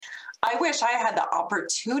I wish I had the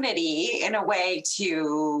opportunity in a way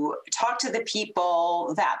to talk to the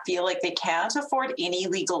people that feel like they can't afford any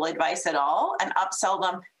legal advice at all and upsell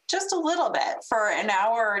them just a little bit for an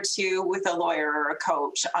hour or two with a lawyer or a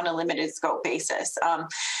coach on a limited scope basis.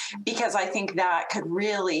 Because I think that could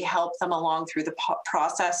really help them along through the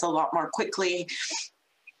process a lot more quickly.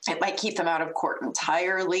 It might keep them out of court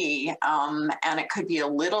entirely, and it could be a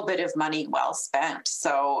little bit of money well spent.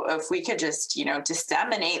 So if we could just,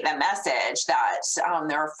 disseminate the message that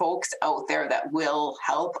there are folks out there that will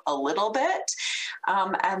help a little bit,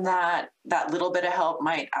 and that little bit of help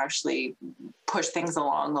might actually push things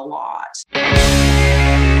along a lot.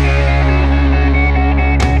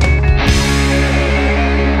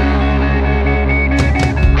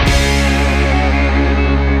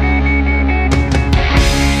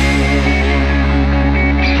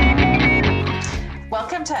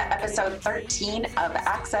 Welcome to episode 13 of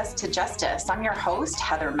Access to Justice. I'm your host,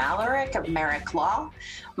 Heather Malarick of Merrick Law.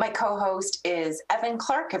 My co-host is Evan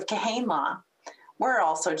Clark of Kahane Law. We're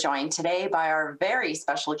also joined today by our very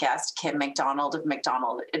special guest, Kim McDonald of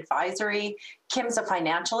McDonald Advisory. Kim's a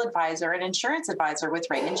financial advisor and insurance advisor with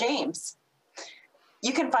Raymond James.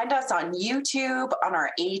 You can find us on YouTube, on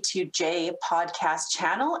our A2J podcast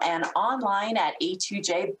channel, and online at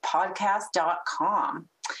a2jpodcast.com.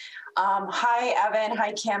 Hi, Evan.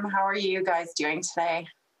 Hi, Kim. How are you guys doing today?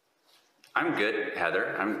 I'm good,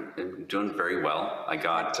 Heather. I'm doing very well. I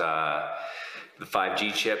got the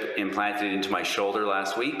 5G chip implanted into my shoulder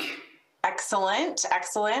last week. Excellent.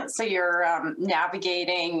 So you're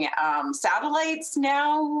navigating satellites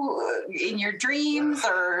now in your dreams,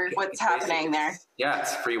 or what's happening there? Yeah,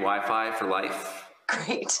 it's free Wi-Fi for life.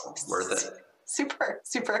 Great. Worth it. Super.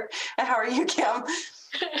 And how are you, Kim?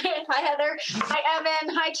 Hi, Heather. Hi, Evan.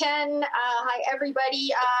 Hi, Ken. Hi,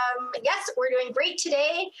 everybody. Yes, we're doing great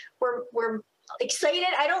today. We're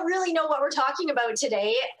excited. I don't really know what we're talking about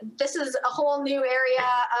today. This is a whole new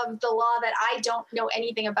area of the law that I don't know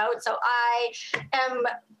anything about. So I am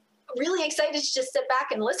really excited to just sit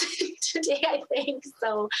back and listen today, I think.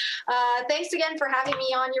 So thanks again for having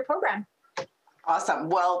me on your program. Awesome.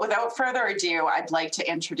 Well, without further ado, I'd like to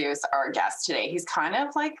introduce our guest today. He's kind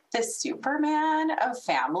of like the Superman of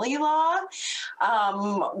family law.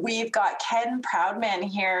 We've got Ken Proudman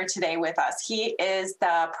here today with us. He is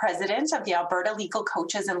the president of the Alberta Legal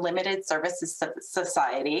Coaches and Limited Services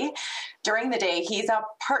Society. During the day, he's a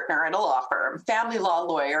partner at a law firm, family law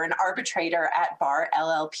lawyer, and arbitrator at Bar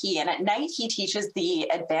LLP. And at night, he teaches the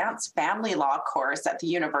Advanced Family Law course at the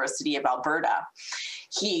University of Alberta.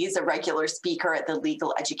 He's a regular speaker at the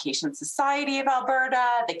Legal Education Society of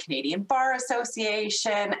Alberta, the Canadian Bar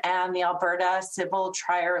Association, and the Alberta Civil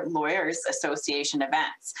Trier Lawyers Association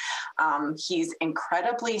events. He's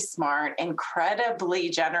incredibly smart, incredibly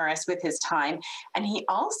generous with his time, and he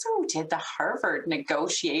also did the Harvard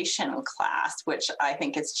negotiation class, which I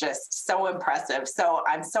think is just so impressive. So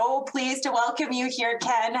I'm so pleased to welcome you here,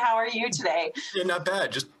 Ken. How are you today? Yeah, not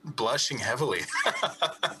bad. Just blushing heavily.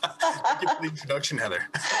 Thank you for the introduction, Heather.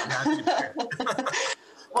 I'm happy to be here.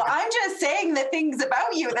 Well, I'm just saying the things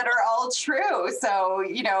about you that are all true. So,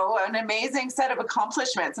 an amazing set of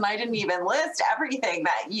accomplishments, and I didn't even list everything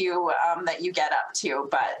that you get up to.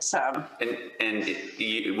 But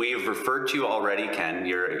we've referred to you already, Ken.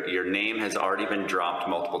 Your name has already been dropped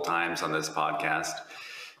multiple times on this podcast.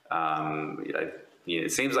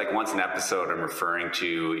 It seems like once an episode, I'm referring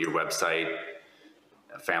to your website,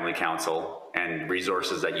 Family Council, and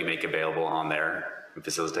resources that you make available on there and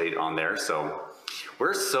facilitate on there. So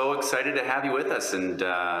we're so excited to have you with us and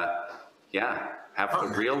have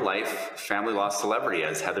a real life family law celebrity,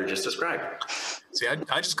 as Heather just described. See,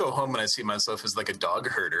 I just go home and I see myself as like a dog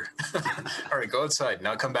herder. All right, go outside.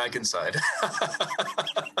 Now come back inside.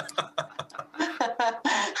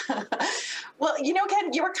 Well,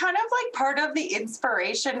 Ken, you were kind of like part of the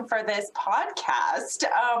inspiration for this podcast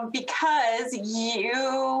because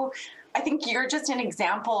I think you're just an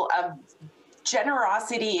example of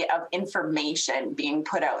generosity of information being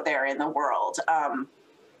put out there in the world.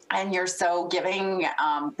 And you're so giving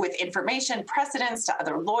with information precedence to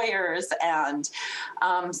other lawyers and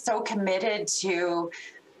so committed to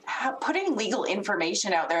putting legal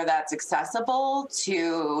information out there that's accessible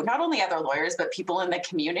to not only other lawyers, but people in the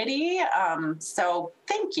community. So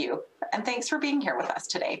thank you. And thanks for being here with us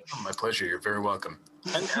today. Oh, my pleasure. You're very welcome.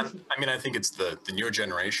 And I think it's the newer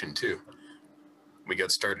generation too. We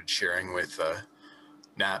got started sharing with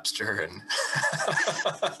Napster and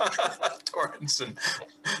torrents, and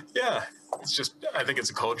it's just, I think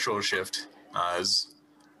it's a cultural shift. As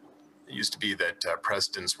it used to be that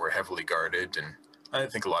precedents were heavily guarded, and I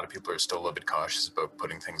think a lot of people are still a little bit cautious about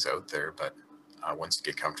putting things out there, but once you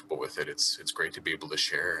get comfortable with it, it's great to be able to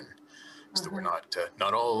share, and so that we're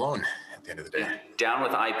not all alone at the end of the day. Down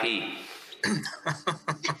with IP.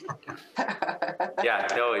 Yeah,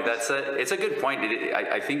 no, it's a good point.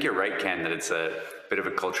 I think you're right, Ken, that it's a bit of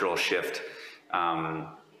a cultural shift.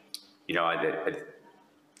 You know,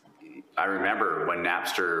 I remember when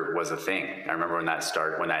Napster was a thing. I remember when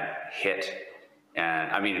that hit.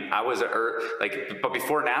 And I mean, but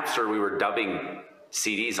before Napster, we were dubbing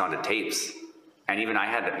CDs onto tapes. And even I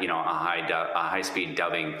had, you know, a high speed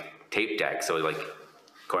dubbing tape deck. So like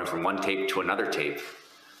going from one tape to another tape.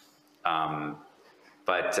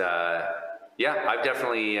 Yeah, I've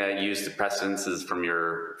definitely used the precedences from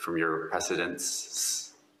your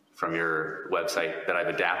website that I've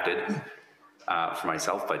adapted for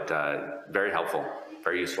myself, but very helpful,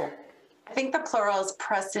 very useful. I think the plural is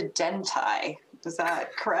precedenti. Is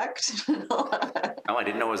that correct? Oh, I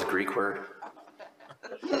didn't know it was a Greek word.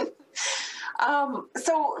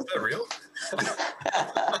 So Is that real?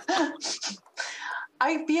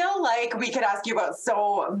 I feel like we could ask you about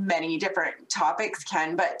so many different topics,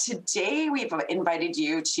 Ken, but today we've invited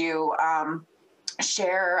you to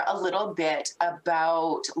share a little bit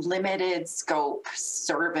about limited scope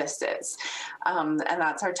services. And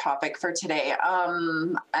that's our topic for today.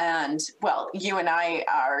 And well, you and I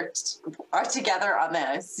are together on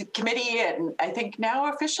this committee, and I think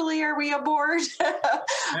now officially are we aboard? Yeah,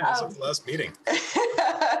 this was the last meeting.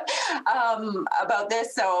 About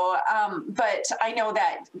this. So, but I know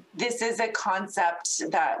that this is a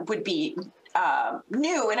concept that would be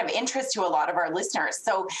new and of interest to a lot of our listeners.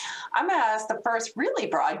 So I'm going to ask the first really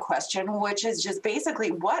broad question, which is just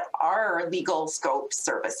basically, what are legal scope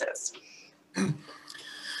services?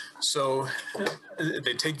 So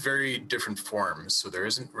they take very different forms. So there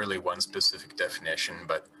isn't really one specific definition,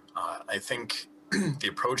 but I think the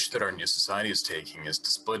approach that our new society is taking is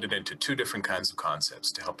to split it into two different kinds of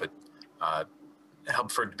concepts to help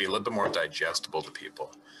for it to be a little bit more digestible to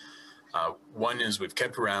people. One is we've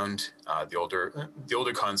kept around the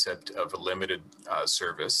older concept of a limited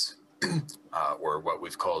service, or what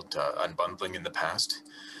we've called unbundling in the past.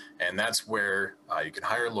 And that's where you can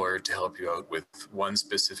hire a lawyer to help you out with one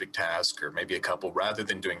specific task, or maybe a couple, rather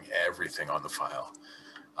than doing everything on the file.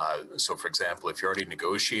 So for example, if you're already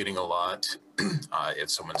negotiating a lot, if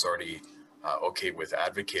someone's already okay with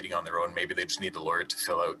advocating on their own, maybe they just need a lawyer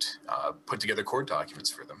to put together court documents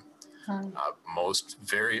for them.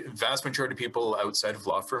 Vast majority of people outside of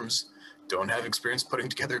law firms don't have experience putting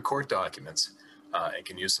together court documents and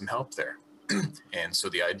can use some help there. And so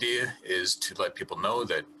the idea is to let people know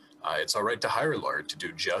that it's all right to hire a lawyer to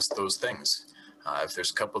do just those things. If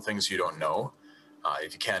there's a couple of things you don't know,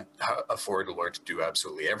 if you can't afford a lawyer to do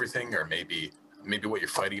absolutely everything, or maybe what you're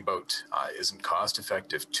fighting about isn't cost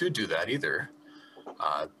effective to do that either,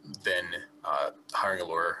 then hiring a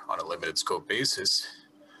lawyer on a limited scope basis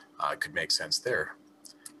could make sense there.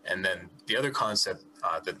 And then the other concept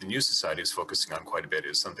that the new society is focusing on quite a bit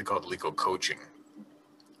is something called legal coaching.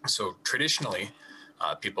 So traditionally,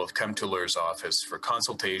 people have come to a lawyer's office for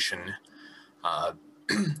consultation,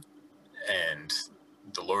 and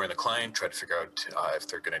the lawyer and the client try to figure out if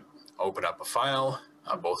they're going to open up a file.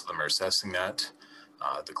 Both of them are assessing that.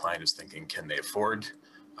 The client is thinking, can they afford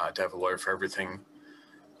to have a lawyer for everything?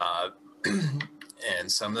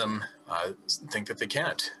 And some of them think that they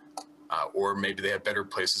can't. Or maybe they have better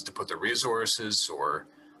places to put their resources, or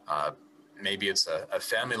maybe it's a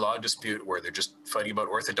family law dispute where they're just fighting about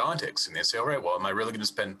orthodontics, and they say, all right, well, am I really going to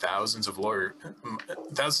spend thousands of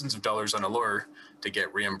dollars on a lawyer to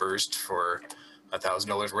get reimbursed for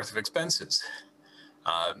 $1,000 worth of expenses?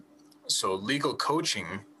 So legal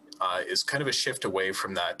coaching is kind of a shift away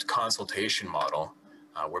from that consultation model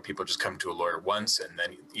where people just come to a lawyer once, and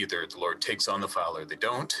then either the lawyer takes on the file or they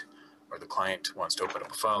don't, or the client wants to open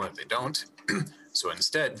up a file and they don't. So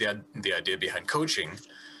instead, the idea behind coaching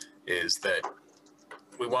is that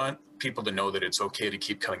we want people to know that it's okay to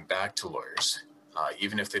keep coming back to lawyers,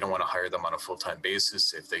 even if they don't want to hire them on a full-time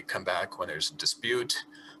basis. If they come back when there's a dispute,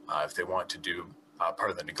 if they want to do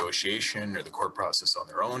part of the negotiation or the court process on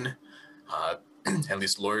their own, at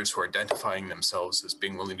least lawyers who are identifying themselves as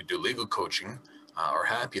being willing to do legal coaching are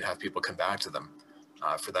happy to have people come back to them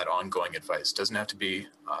for that ongoing advice. It doesn't have to be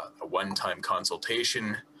a one-time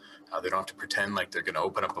consultation. They don't have to pretend like they're going to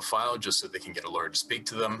open up a file just so they can get a lawyer to speak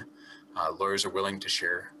to them. Lawyers are willing to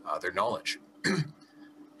share their knowledge.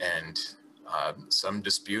 And some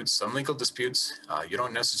legal disputes, you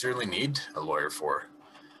don't necessarily need a lawyer for.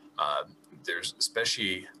 There's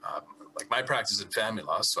especially, like my practice in family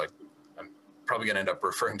law, so I'm probably going to end up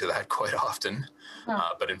referring to that quite often.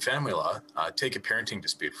 But in family law, take a parenting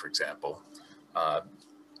dispute, for example.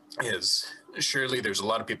 surely there's a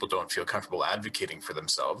lot of people don't feel comfortable advocating for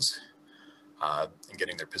themselves and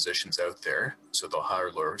getting their positions out there, so they'll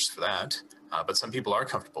hire lawyers for that. But some people are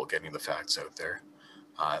comfortable getting the facts out there.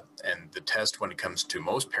 And the test when it comes to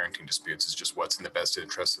most parenting disputes is just what's in the best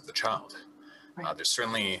interest of the child. Right. There's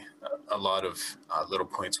certainly a lot of little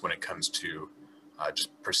points when it comes to just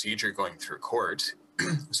procedure going through court,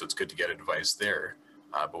 so it's good to get advice there.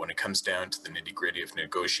 But when it comes down to the nitty-gritty of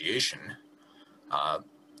negotiation,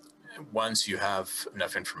 once you have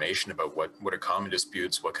enough information about what are common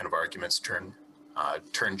disputes, what kind of arguments turn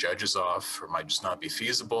judges off or might just not be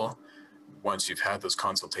feasible, once you've had those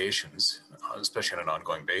consultations, especially on an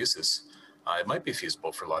ongoing basis, it might be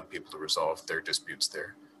feasible for a lot of people to resolve their disputes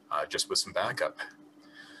there, just with some backup.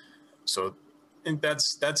 So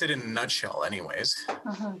that's it in a nutshell anyways.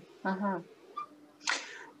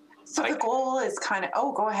 So the goal is kind of,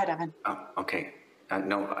 go ahead, Evan. Oh, okay.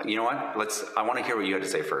 No, you know what? I want to hear what you had to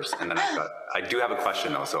say first. And then I do have a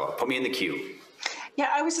question though, so put me in the queue. Yeah,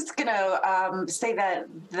 I was just going to say that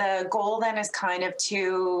the goal then is kind of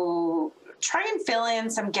to try and fill in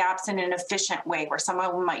some gaps in an efficient way where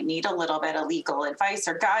someone might need a little bit of legal advice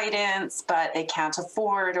or guidance, but they can't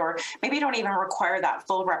afford, or maybe don't even require that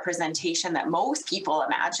full representation that most people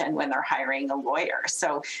imagine when they're hiring a lawyer.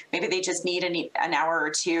 So maybe they just need an hour or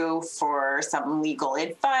two for some legal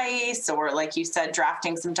advice, or like you said,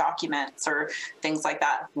 drafting some documents or things like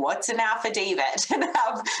that. What's an affidavit? And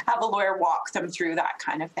have a lawyer walk them through that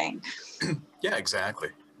kind of thing. Yeah, exactly.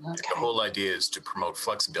 Okay. The whole idea is to promote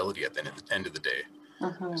flexibility at the end of the day.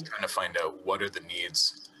 Just trying to find out what are the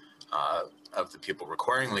needs of the people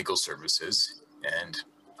requiring legal services, and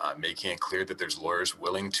making it clear that there's lawyers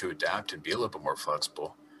willing to adapt and be a little bit more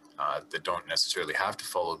flexible, that don't necessarily have to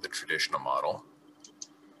follow the traditional model.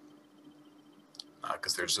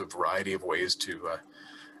 Because there's a variety of ways to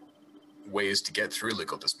get through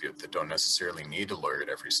legal dispute that don't necessarily need a lawyer at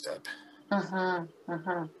every step.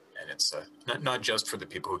 And it's not just for the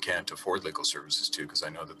people who can't afford legal services too, because I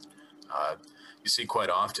know that you see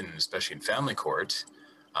quite often, especially in family court,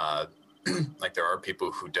 like there are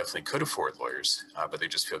people who definitely could afford lawyers, but they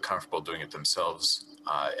just feel comfortable doing it themselves,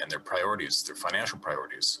 and their priorities, their financial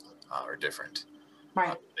priorities are different.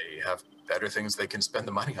 Right. They have better things they can spend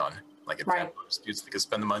the money on, like in family disputes, they can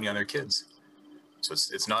spend the money on their kids. So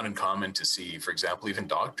it's not uncommon to see, for example, even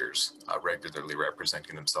doctors regularly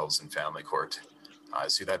representing themselves in family court. I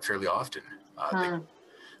see that fairly often.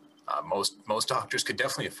 Most doctors could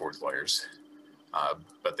definitely afford lawyers,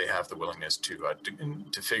 but they have the willingness to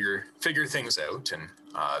figure things out and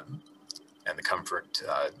the comfort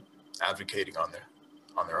advocating on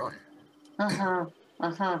their own.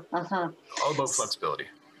 All about flexibility.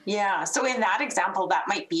 Yeah. So in that example, that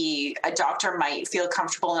might be a doctor might feel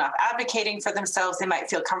comfortable enough advocating for themselves. They might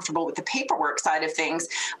feel comfortable with the paperwork side of things,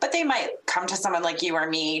 but they might come to someone like you or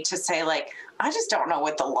me to say, like, I just don't know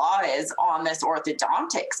what the law is on this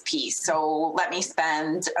orthodontics piece. So let me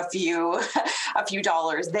spend a few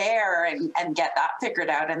dollars there and get that figured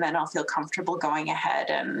out. And then I'll feel comfortable going ahead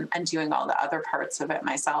and doing all the other parts of it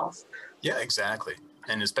myself. Yeah, exactly.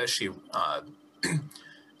 And especially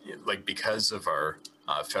like because of our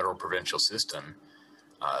federal provincial system,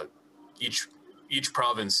 each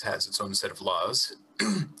province has its own set of laws,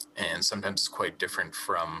 and sometimes it's quite different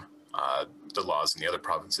from the laws in the other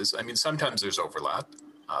provinces. I mean, sometimes there's overlap,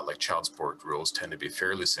 like child support rules tend to be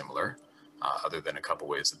fairly similar, other than a couple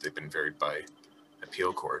ways that they've been varied by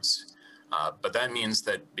appeal courts. But that means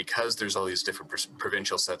that because there's all these different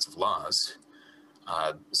provincial sets of laws,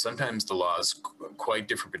 sometimes the law is quite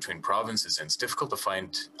different between provinces, and it's difficult to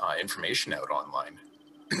find information out online.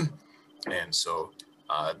 And so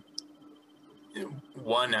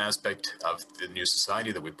one aspect of the new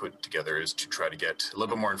society that we put together is to try to get a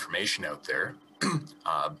little bit more information out there.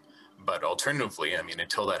 But alternatively, I mean,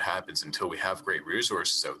 until that happens, until we have great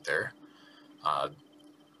resources out there,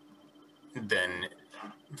 then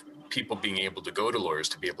people being able to go to lawyers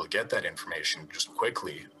to be able to get that information just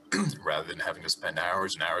quickly, rather than having to spend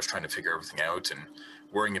hours and hours trying to figure everything out and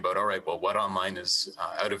worrying about, all right, well, what online is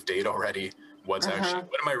out of date already? What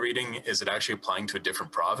am I reading? Is it actually applying to a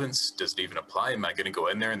different province? Does it even apply? Am I going to go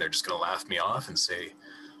in there and they're just going to laugh me off and say,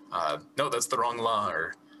 no, that's the wrong law,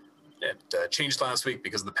 or it changed last week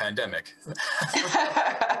because of the pandemic?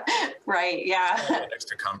 Right, yeah. An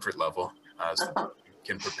extra comfort level so you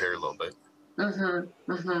can prepare a little bit.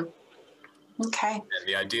 Okay. And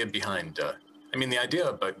the idea behind,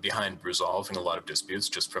 behind resolving a lot of disputes,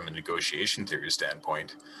 just from a negotiation theory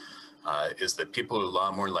standpoint, is that people are a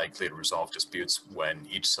lot more likely to resolve disputes when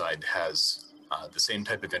each side has the same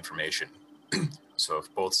type of information. So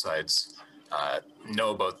if both sides know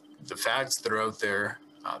about the facts that are out there,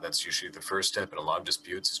 That's usually the first step in a lot of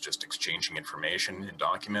disputes, is just exchanging information and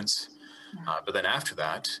documents. But then after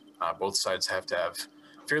that, both sides have to have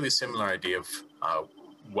a fairly similar idea of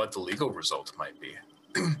what the legal result might be.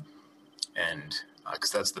 And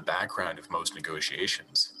because that's the background of most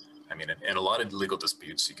negotiations. I mean, in a lot of legal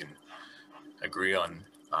disputes, you can agree on,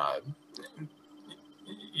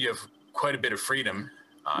 you have quite a bit of freedom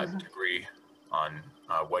to agree on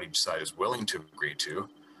what each side is willing to agree to.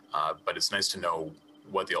 But it's nice to know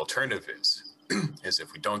what the alternative is, is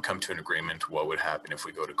if we don't come to an agreement, what would happen if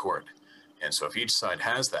we go to court? And so if each side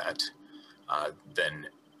has that, then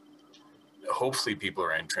hopefully people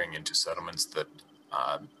are entering into settlements that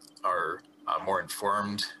are more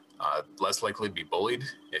informed, less likely to be bullied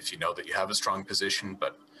if you know that you have a strong position,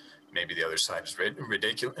 but maybe the other side is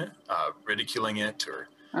ridiculing it, or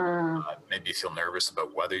maybe you feel nervous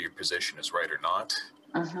about whether your position is right or not.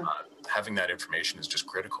 Having that information is just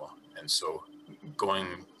critical. And so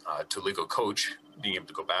going to a legal coach, being able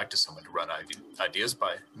to go back to someone to run ideas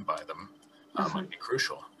by them might be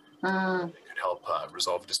crucial. It could help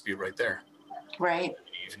resolve a dispute right there. Right.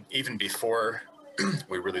 Even before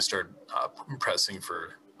we really started pressing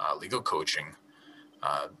for legal coaching,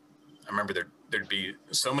 I remember there'd be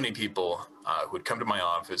so many people who would come to my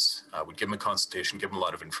office, would give them a consultation, give them a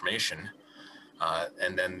lot of information,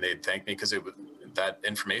 and then they'd thank me because that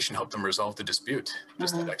information helped them resolve the dispute.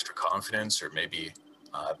 Just that extra confidence, or maybe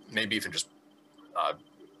even just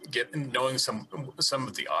knowing some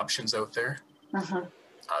of the options out there,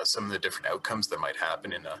 some of the different outcomes that might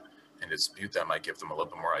happen in a dispute, that might give them a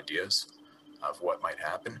little bit more ideas of what might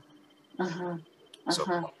happen. So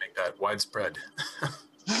we want to make that widespread.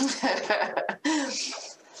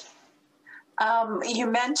 You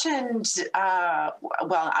mentioned,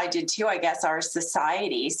 well, I did too, I guess, our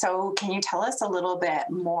society. So can you tell us a little bit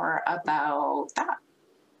more about that?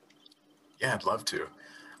 Yeah, I'd love to.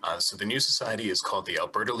 So the new society is called the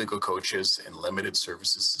Alberta Legal Coaches and Limited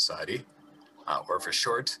Services Society, or for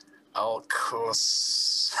short,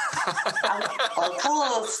 ALCOS.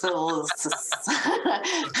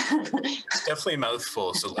 It's definitely a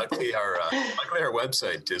mouthful. So luckily our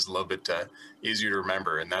website is a little bit easier to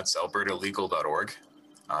remember, and that's albertalegal.org.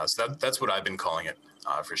 So that's what I've been calling it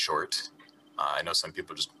for short. I know some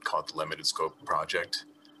people just call it the Limited Scope Project,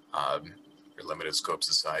 or Limited Scope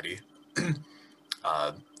Society.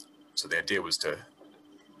 So the idea was to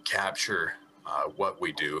capture what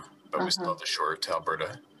we do, but we still have the short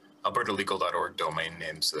albertalegal.org domain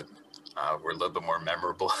names that were a little bit more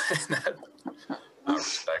memorable in that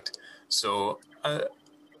respect. So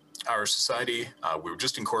our society, we were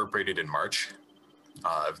just incorporated in March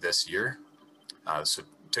of this year. So it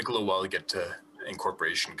took a little while to get to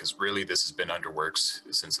incorporation, because really this has been under works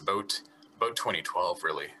since about 2012,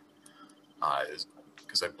 really.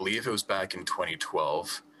 Because I believe it was back in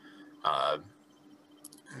 2012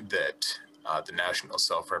 that the National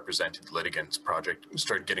Self-Represented Litigants Project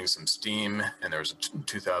started getting some steam, and there was a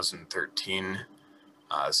 2013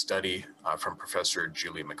 study from Professor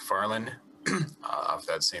Julie McFarlane of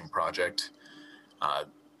that same project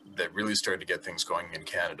that really started to get things going in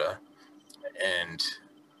Canada. And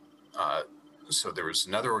so there was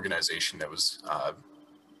another organization that was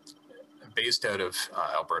based out of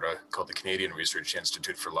Alberta called the Canadian Research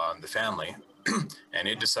Institute for Law and the Family, and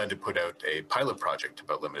it decided to put out a pilot project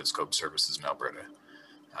about limited scope services in Alberta.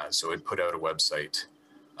 So it put out a website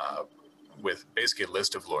with basically a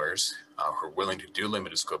list of lawyers who are willing to do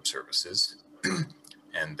limited scope services,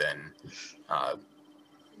 and then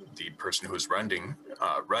the person who was running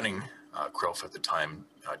CRILF at the time,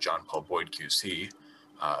 John Paul Boyd QC,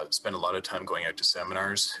 spent a lot of time going out to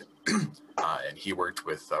seminars, and he worked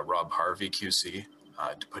with Rob Harvey QC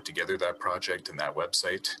to put together that project and that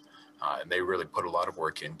website. And they really put a lot of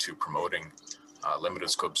work into promoting limited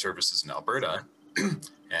scope services in Alberta.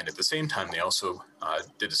 And at the same time, they also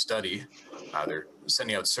did a study. They're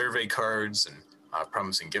sending out survey cards and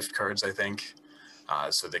promising gift cards, I think,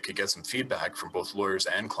 so they could get some feedback from both lawyers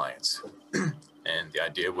and clients. And the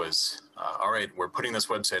idea was, all right, we're putting this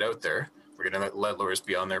website out there. We're going to let lawyers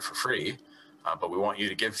be on there for free, but we want you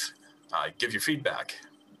to give your feedback.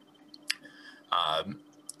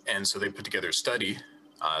 And so they put together a study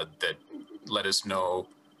that let us know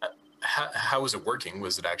how was it working?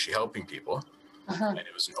 Was it actually helping people? And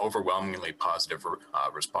it was an overwhelmingly positive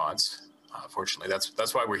response. Fortunately,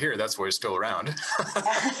 that's why we're here. That's why we're still around.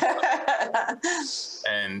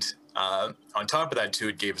 And on top of that, too,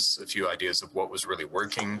 it gave us a few ideas of what was really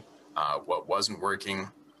working, what wasn't working.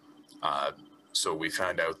 So we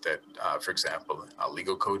found out that, for example,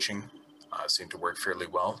 legal coaching seemed to work fairly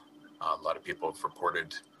well. A lot of people have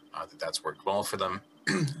reported that that's worked well for them.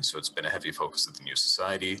 So it's been a heavy focus of the New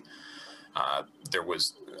Society. There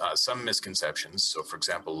was some misconceptions. So, for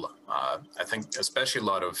example, I think especially a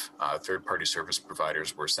lot of third-party service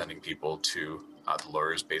providers were sending people to the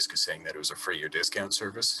lawyers, basically saying that it was a free or discount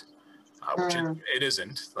service, which it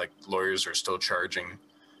isn't. Like, lawyers are still charging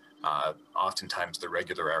oftentimes the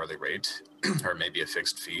regular hourly rate, or maybe a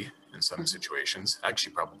fixed fee in some situations.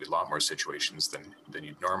 Actually, probably a lot more situations than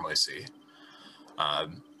you'd normally see.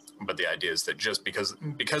 But the idea is that just because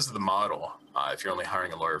of the model, if you're only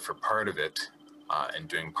hiring a lawyer for part of it and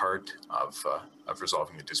doing part of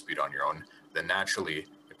resolving the dispute on your own, then naturally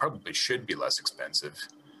it probably should be less expensive,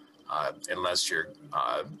 unless you're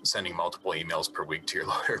sending multiple emails per week to your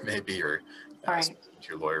lawyer, maybe, or to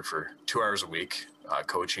your lawyer for 2 hours a week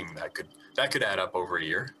coaching. That could add up over a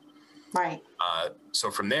year. Right.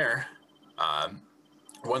 So from there,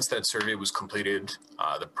 once that survey was completed,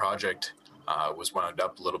 the project was wound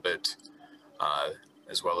up a little bit,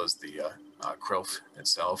 as well as the CRILF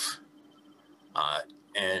itself.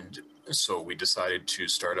 And so we decided to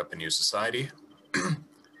start up a new society.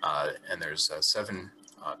 And there's 7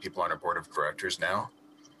 people on our board of directors now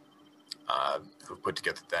who've put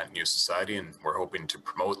together that new society. And we're hoping to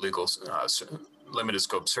promote legal limited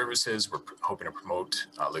scope services. We're hoping to promote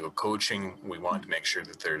legal coaching. We want to make sure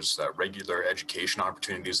that there's regular education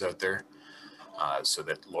opportunities out there, so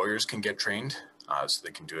that lawyers can get trained, so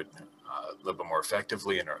they can do it a little bit more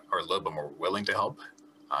effectively and are a little bit more willing to help,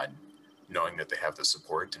 knowing that they have the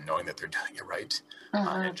support and knowing that they're doing it right,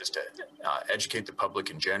 and just to educate the public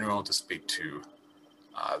in general, to speak to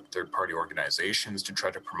third-party organizations to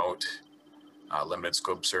try to promote limited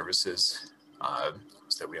scope services,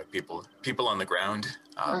 so that we have people on the ground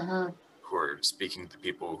who are speaking to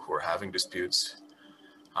people who are having disputes.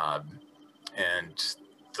 And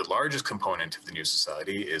the largest component of the new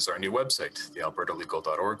society is our new website, the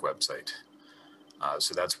albertalegal.org website.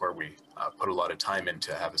 So that's where we put a lot of time in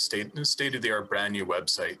to have a state-of-the-art brand new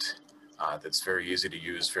website that's very easy to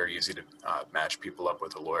use, very easy to match people up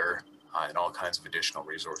with a lawyer, and all kinds of additional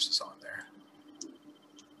resources on there.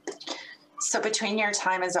 So between your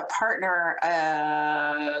time as a partner,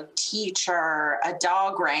 a teacher, a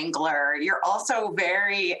dog wrangler, you're also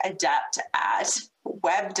very adept at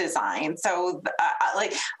web design. So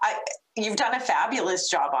you've done a fabulous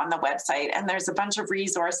job on the website, and there's a bunch of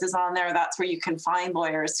resources on there. That's where you can find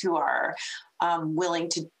lawyers who are willing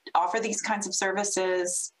to offer these kinds of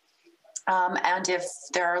services. And if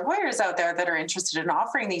there are lawyers out there that are interested in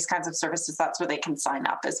offering these kinds of services, that's where they can sign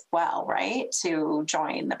up as well, right? To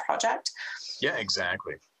join the project. Yeah,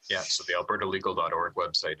 exactly. Yeah, so the albertalegal.org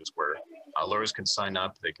website is where lawyers can sign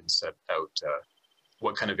up. They can set out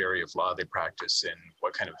what kind of area of law they practice in,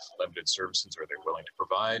 what kind of limited services are they willing to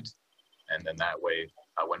provide. And then that way,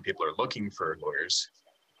 when people are looking for lawyers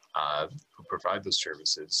who provide those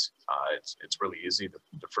services, it's really easy.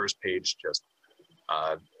 The first page just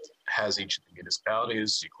has each of the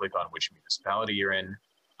municipalities. You click on which municipality you're in,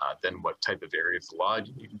 then what type of area of the law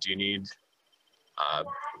do you need.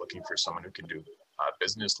 Looking for someone who can do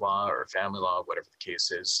business law or family law, whatever the case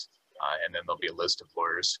is. And then there'll be a list of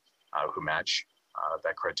lawyers who match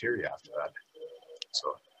that criteria after that.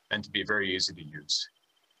 So meant to be very easy to use.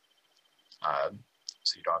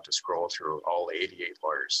 So you don't have to scroll through all 88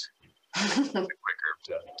 lawyers. It's a bit quicker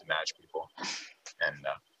to match people. And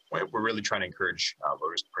we're really trying to encourage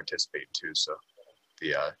lawyers to participate too. So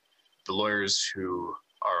the lawyers who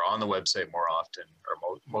are on the website more often,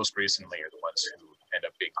 or most recently, are the ones who end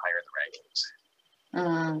up being higher in the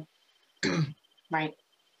rankings. Right.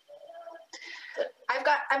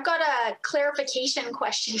 I've got a clarification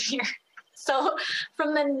question here. So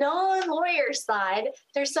from the non-lawyer side,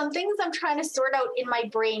 there's some things I'm trying to sort out in my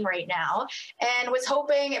brain right now, and was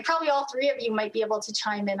hoping, and probably all 3 of you might be able to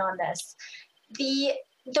chime in on this. The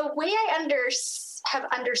way I have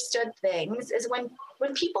understood things is when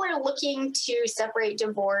people are looking to separate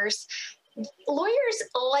divorce, lawyers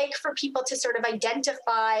like for people to sort of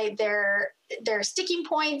identify their sticking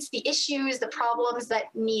points, the issues, the problems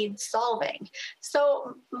that need solving.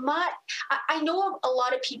 So I know of a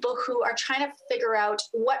lot of people who are trying to figure out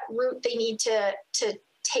what route they need to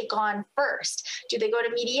take on first. Do they go to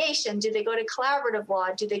mediation? Do they go to collaborative law?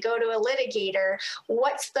 Do they go to a litigator?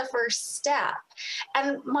 What's the first step?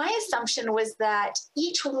 And my assumption was that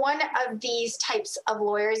each one of these types of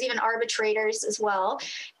lawyers, even arbitrators as well,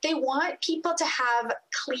 they want people to have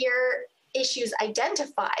clear issues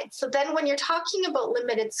identified. So then when you're talking about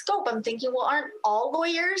limited scope, I'm thinking, well, aren't all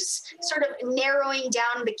lawyers sort of narrowing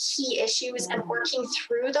down the key issues and working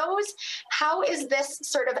through those? How is this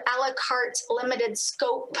sort of a la carte limited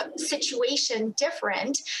scope situation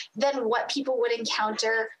different than what people would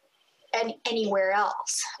encounter anywhere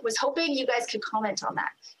else. Was hoping you guys could comment on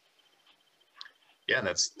that. Yeah,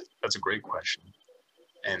 that's a great question.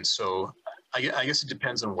 And so I guess it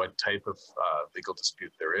depends on what type of legal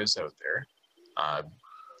dispute there is out there.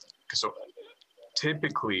 So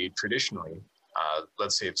typically, traditionally,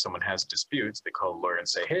 let's say if someone has disputes, they call a lawyer and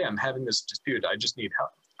say, hey, I'm having this dispute. I just need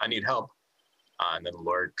help. I need help. And then the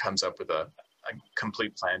lawyer comes up with a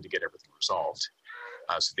complete plan to get everything resolved.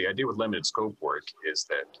 So the idea with limited scope work is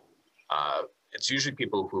that it's usually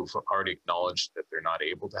people who've already acknowledged that they're not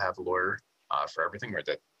able to have a lawyer for everything, or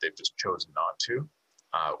that they've just chosen not to.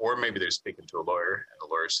 Or maybe they're speaking to a lawyer and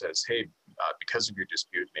the lawyer says, hey, because of your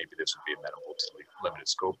dispute, maybe this would be amenable to limited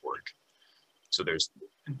scope work. So there's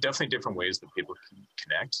definitely different ways that people can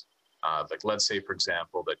connect. Like let's say, for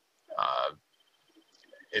example, that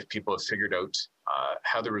if people have figured out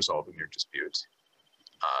how they're resolving their dispute,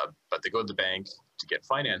 but they go to the bank to get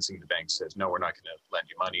financing, the bank says, no, we're not going to lend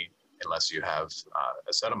you money unless you have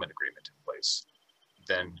a settlement agreement in place.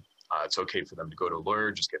 Then it's okay for them to go to a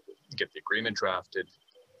lawyer, just get the agreement drafted,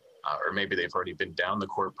 or maybe they've already been down the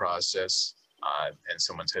court process, and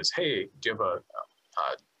someone says, hey, do you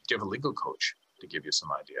have a legal coach to give you some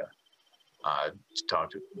idea to talk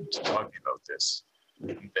to you about this?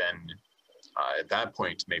 And then at that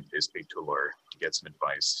point, maybe they speak to a lawyer to get some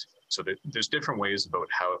advice. So there's different ways about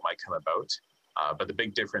how it might come about, but the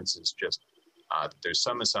big difference is just that there's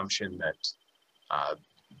some assumption that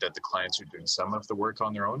the clients are doing some of the work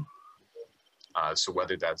on their own. So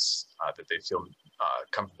whether that's that they feel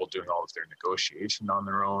comfortable doing all of their negotiation on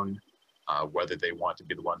their own, whether they want to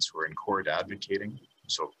be the ones who are in court advocating.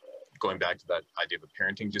 So going back to that idea of a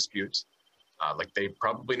parenting dispute, like they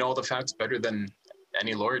probably know the facts better than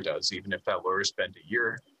any lawyer does, even if that lawyer spent a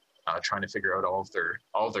year trying to figure out all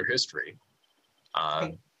of their history.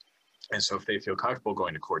 And so if they feel comfortable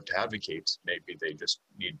going to court to advocate, maybe they just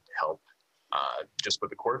need help just with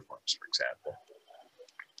the court forms, for example.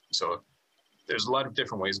 So there's a lot of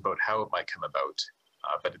different ways about how it might come about.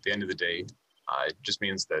 But at the end of the day, it just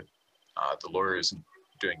means that the lawyer isn't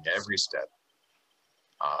doing every step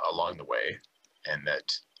along the way, and that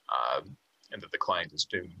the client is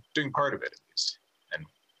doing part of it at least. And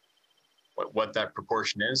what that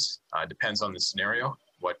proportion is depends on the scenario,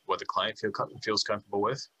 what the client feels comfortable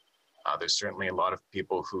with. There's certainly a lot of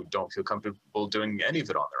people who don't feel comfortable doing any of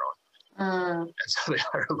it on their own, and so they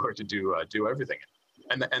hire a lawyer to do everything.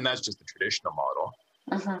 And that's just the traditional model.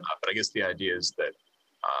 But I guess the idea is that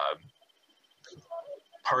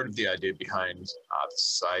part of the idea behind the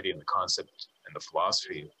society and the concept and the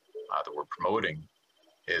philosophy that we're promoting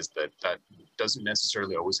is that doesn't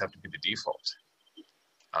necessarily always have to be the default.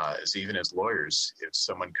 As even as lawyers, if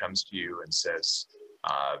someone comes to you and says,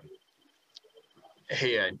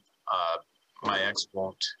 hey, my ex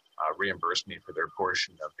won't reimburse me for their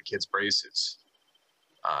portion of the kids' braces,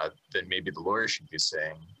 then maybe the lawyer should be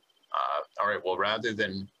saying, all right, well, rather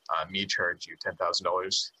than me charge you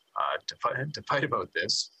 $10,000 to fight about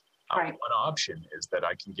this, Right. One option is that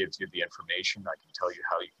I can give you the information. I can tell you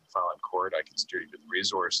how you can file in court. I can steer you to the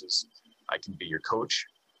resources. I can be your coach.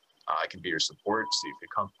 I can be your support, so you feel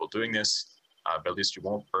comfortable doing this. But at least you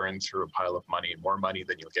won't burn through a pile of money, more money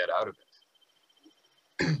than you'll get out of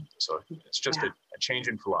it. So it's just a change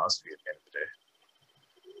in philosophy at the end of the day.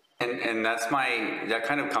 And that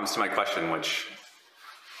kind of comes to my question, which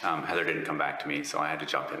Heather didn't come back to me, so I had to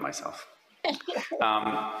jump in myself.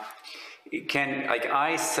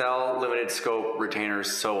 I sell limited scope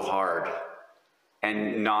retainers so hard,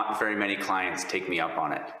 and not very many clients take me up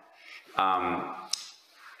on it.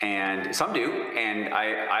 And some do, and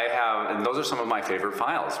I have, and those are some of my favorite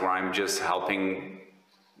files where I'm just helping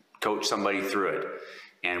coach somebody through it.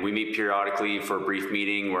 And we meet periodically for a brief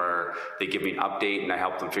meeting where they give me an update and I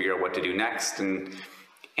help them figure out what to do next. And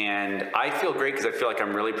I feel great because I feel like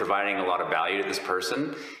I'm really providing a lot of value to this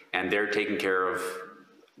person, and they're taking care of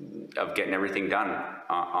getting everything done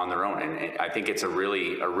on their own. And I think it's a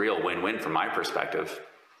real win-win from my perspective.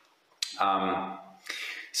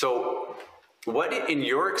 So what, in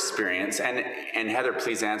your experience, and Heather,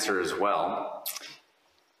 please answer as well,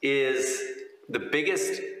 is the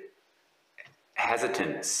biggest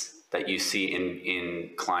hesitance that you see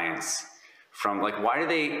in clients from, like, why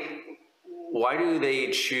do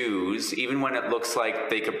they choose, even when it looks like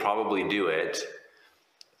they could probably do it,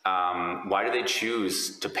 why do they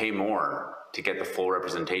choose to pay more to get the full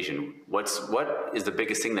representation? What is the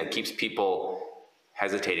biggest thing that keeps people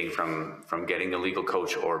hesitating from getting a legal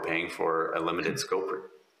coach or paying for a limited scope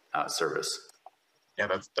service? Yeah,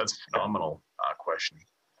 that's a phenomenal question.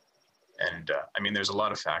 And I mean, there's a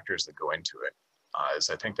lot of factors that go into it. Is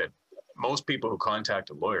I think that most people who contact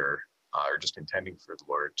a lawyer are just intending for the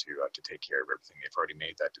lawyer to take care of everything. They've already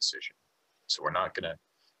made that decision. So we're not gonna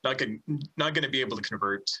be able to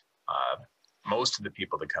convert most of the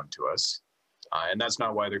people that come to us, and that's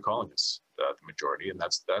not why they're calling us the majority, and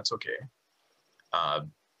that's okay.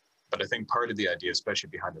 But I think part of the idea, especially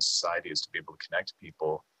behind the society, is to be able to connect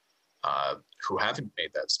people who haven't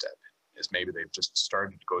made that step. Is maybe they've just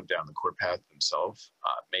started to go down the court path themselves.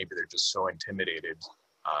 Maybe they're just so intimidated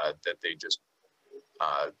that they just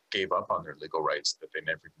gave up on their legal rights, that they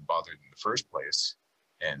never even bothered in the first place.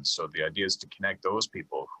 And so the idea is to connect those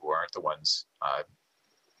people who aren't the ones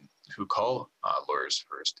who call lawyers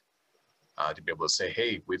first, to be able to say,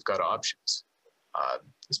 hey, we've got options.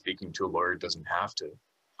 Speaking to a lawyer doesn't have to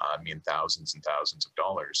mean thousands and thousands of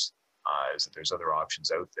dollars. Is that there's other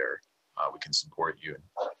options out there. We can support you in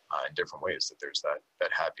different ways, that there's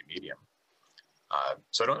that happy medium.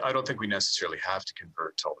 So I don't think we necessarily have to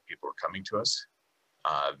convert to all the people who are coming to us.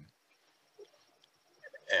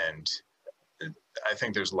 And I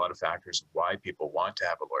think there's a lot of factors of why people want to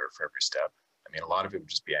have a lawyer for every step. I mean, a lot of it would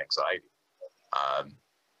just be anxiety.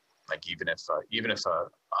 Like even if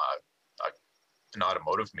an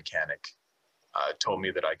automotive mechanic told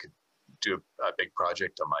me that I could do a big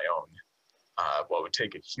project on my own, well, it would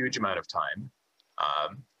take a huge amount of time.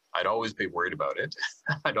 I'd always be worried about it.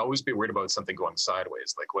 I'd always be worried about something going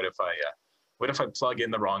sideways. Like, what if I plug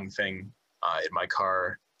in the wrong thing in my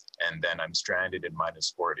car, and then I'm stranded in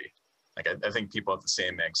 -40? Like, I think people have the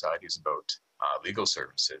same anxieties about legal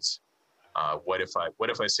services. What if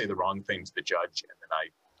I say the wrong thing to the judge, and then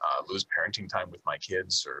I lose parenting time with my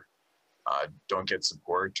kids, or don't get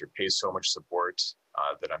support, or pay so much support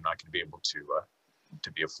that I'm not going to be able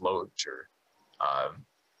to be afloat,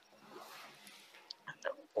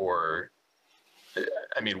 or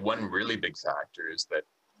I mean, one really big factor is that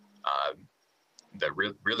that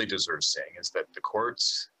really deserves saying is that the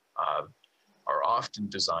courts are often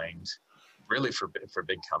designed really for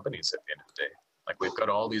big companies at the end of the day. Like, we've got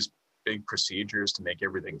all these big procedures to make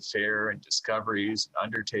everything fair, and discoveries and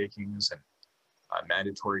undertakings, and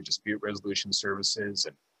mandatory dispute resolution services,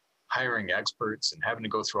 and hiring experts, and having to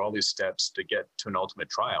go through all these steps to get to an ultimate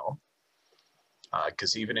trial.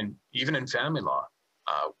 Because even in family law,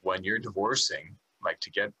 when you're divorcing, like, to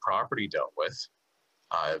get property dealt with,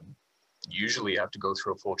 usually you have to go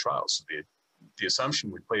through a full trial. So the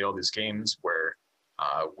assumption, we play all these games where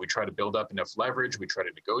we try to build up enough leverage, we try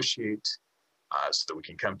to negotiate so that we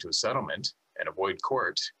can come to a settlement and avoid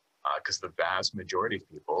court, because the vast majority of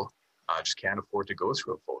people just can't afford to go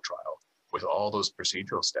through a full trial with all those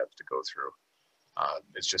procedural steps to go through.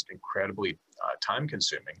 It's just incredibly time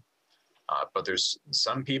consuming. But there's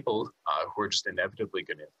some people who are just inevitably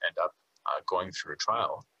going to end up going through a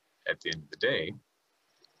trial at the end of the day.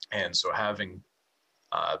 And so having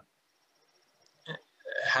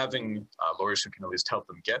lawyers who can at least help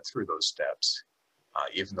them get through those steps,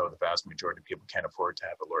 even though the vast majority of people can't afford to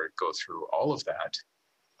have a lawyer go through all of that,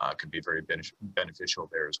 could be very beneficial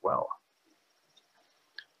there as well.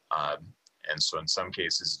 And so in some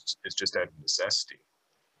cases, it's just out of necessity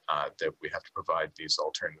that we have to provide these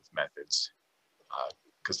alternative methods,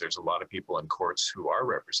 because there's a lot of people in courts who are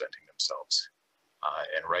representing themselves.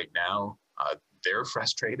 And right now, they're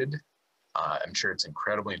frustrated. I'm sure it's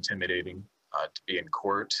incredibly intimidating to be in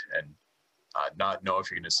court and not know if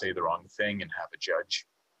you're going to say the wrong thing, and have a judge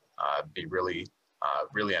be really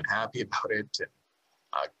unhappy about it.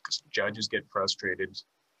 And because judges get frustrated,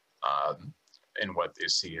 and what they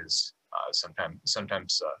see is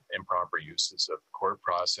sometimes improper uses of the court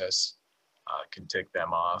process can tick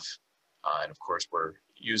them off. And of course, we're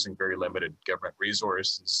using very limited government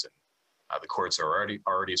resources, and the courts are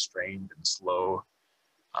already strained and slow.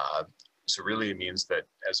 So really, it means that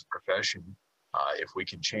as a profession, if we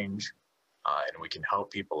can change and we can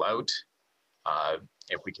help people out,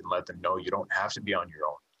 if we can let them know you don't have to be on your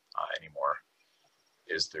own anymore,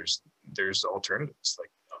 is there's alternatives.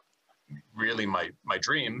 Like, really, my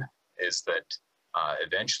dream is that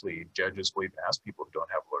eventually judges will even ask people who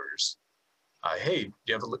don't have lawyers, hey, do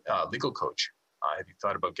you have a legal coach? Have you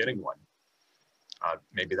thought about getting one?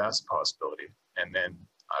 Maybe that's a possibility. And then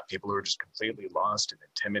people who are just completely lost and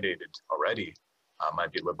intimidated already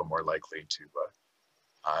might be a little bit more likely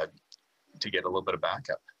to get a little bit of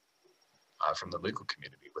backup from the legal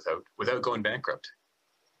community without going bankrupt.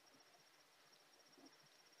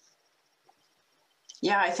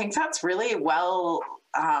 Yeah, I think that's really well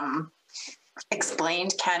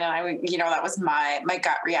explained, Ken. And that was my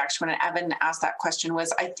gut reaction when Evan asked that question,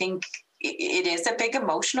 was I think it is a big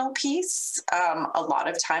emotional piece. A lot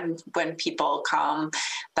of times when people come,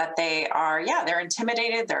 that they are, they're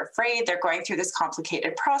intimidated, they're afraid, they're going through this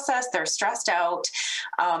complicated process, they're stressed out,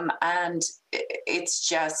 and it's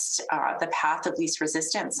just the path of least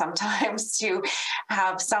resistance sometimes to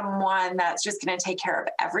have someone that's just going to take care of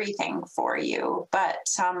everything for you. But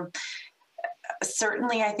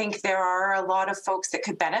certainly, I think there are a lot of folks that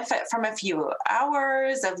could benefit from a few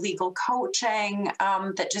hours of legal coaching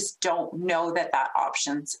that just don't know that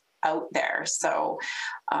option's out there. So,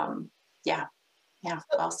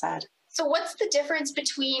 well said. So what's the difference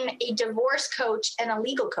between a divorce coach and a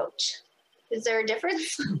legal coach? Is there a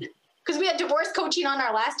difference? Because we had divorce coaching on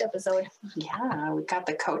our last episode. Yeah, we got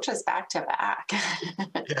the coaches back to back.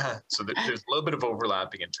 Yeah, so there's a little bit of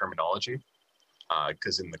overlapping in terminology.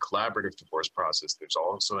 Because in the collaborative divorce process, there's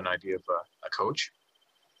also an idea of a coach.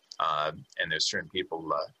 And there's certain people,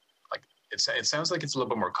 like it sounds like it's a little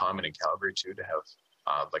bit more common in Calgary too, to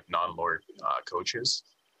have like non-lawyer coaches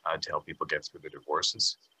to help people get through the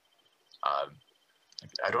divorces.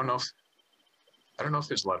 I don't know if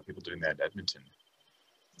there's a lot of people doing that in Edmonton.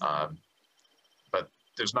 But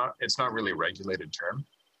it's not really a regulated term.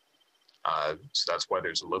 So that's why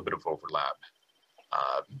there's a little bit of overlap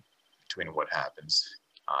between what happens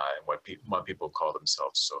and what people call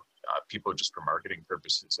themselves. So people just for marketing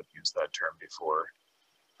purposes have used that term before,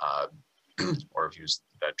 or have used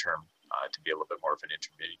that term to be a little bit more of an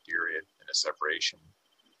intermediary in a separation.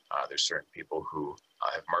 There's certain people who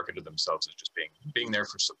have marketed themselves as just being there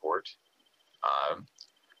for support,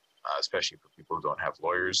 especially for people who don't have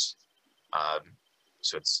lawyers.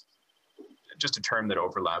 So it's just a term that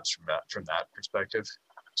overlaps from that perspective.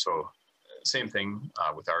 So same thing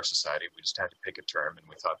with our society. We just had to pick a term, and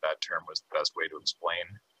we thought that term was the best way to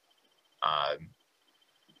explain.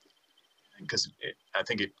 Because I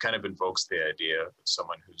think it kind of invokes the idea of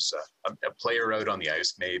someone who's a player out on the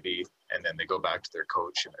ice, maybe, and then they go back to their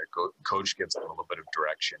coach, and their coach gives them a little bit of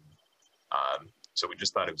direction. So we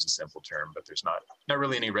just thought it was a simple term, but there's not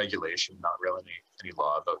really any regulation, not really any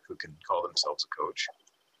law about who can call themselves a coach,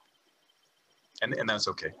 and that's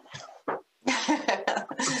okay.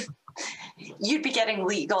 You'd be getting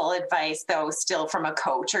legal advice, though, still from a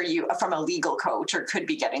coach, or from a legal coach, or could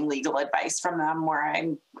be getting legal advice from them, where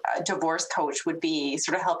a divorce coach would be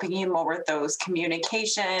sort of helping you more with those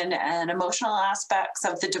communication and emotional aspects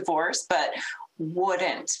of the divorce, but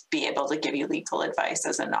wouldn't be able to give you legal advice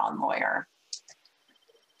as a non-lawyer.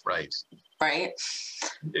 Right. Right?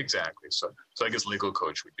 Exactly. So I guess legal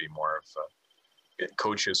coach would be more of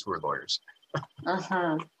coaches who are lawyers.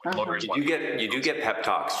 Lawyers You do get pep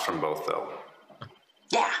talks from both, though.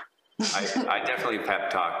 Yeah. I definitely pep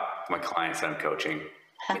talk my clients that I'm coaching.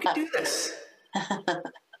 You can do this.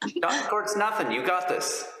 Court's nothing. You got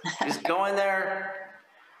this. Just go in there.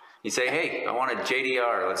 You say, "Hey, I want a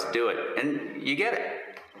JDR. Let's do it," and you get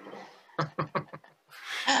it.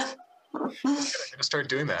 I'm gonna start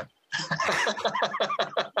doing that.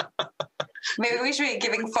 Maybe we should be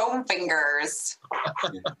giving foam fingers.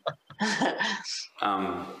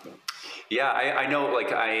 I know,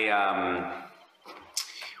 like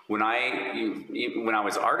when I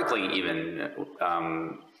was articling, even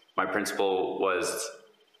my principal was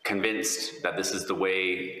convinced that this is the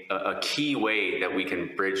way, a key way that we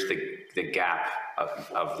can bridge the gap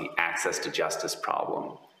of the access to justice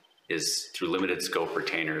problem is through limited scope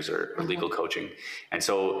retainers or legal coaching. And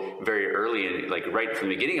so very early, like right from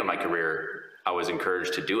the beginning of my career, I was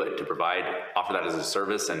encouraged to do it, to offer that as a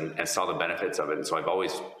service, and saw the benefits of it. And so I've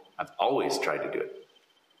always tried to do it.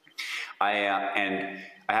 And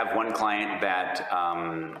I have one client that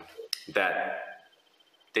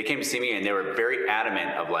they came to see me, and they were very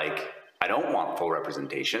adamant of like, I don't want full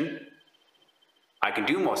representation. I can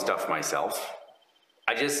do most stuff myself.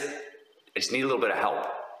 I just need a little bit of help.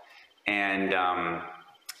 And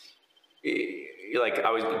like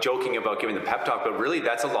I was joking about giving the pep talk, but really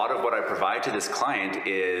that's a lot of what I provide to this client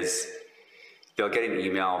is they'll get an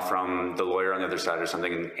email from the lawyer on the other side or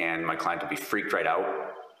something, and my client will be freaked right out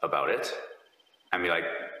about it and be like,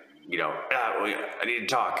 I need to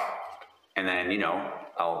talk. And then,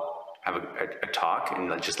 I'll have a talk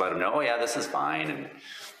and just let them know, oh yeah, this is fine. And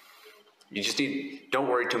you just don't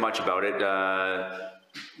worry too much about it.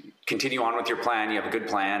 Continue on with your plan. You have a good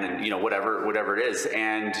plan, and whatever it is.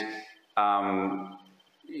 And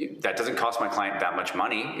that doesn't cost my client that much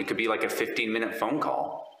money. It could be like a 15-minute phone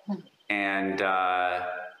call. And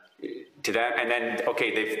to that, and then,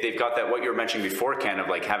 okay, they've got that, what you were mentioning before, Ken, of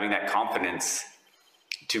like having that confidence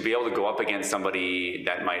to be able to go up against somebody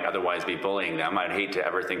that might otherwise be bullying them. I'd hate to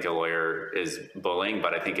ever think a lawyer is bullying,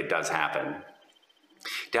 but I think it does happen.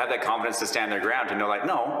 to have that confidence to stand their ground, to know like,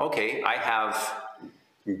 no, okay, I have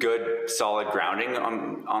good solid grounding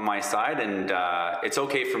on my side, and it's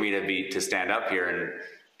okay for me to stand up here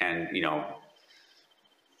and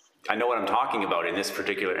I know what I'm talking about in this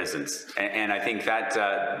particular instance. And I think that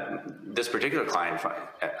this particular client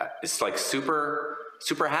is like super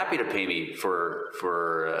happy to pay me for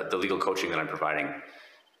the legal coaching that I'm providing.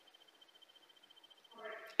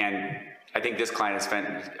 And I think this client has spent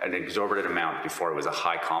an exorbitant amount before it was a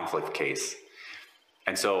high conflict case.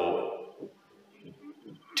 And so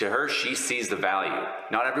to her, she sees the value.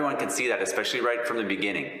 Not everyone can see that, especially right from the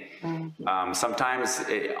beginning. Sometimes,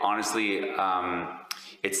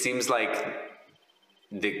 it seems like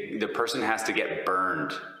the person has to get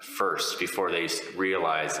burned first before they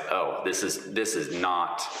realize, oh, this is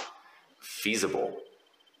not feasible.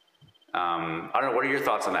 I don't know. What are your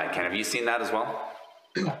thoughts on that, Ken? Have you seen that as well?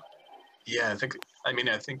 Yeah,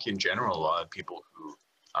 I think in general, a lot of people who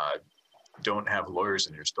don't have lawyers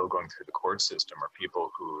and are still going through the court system are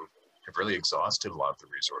people who have really exhausted a lot of the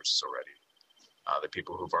resources already. The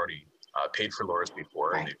people who've already paid for lawyers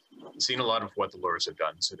before, and they've seen a lot of what the lawyers have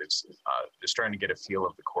done. So they're starting to get a feel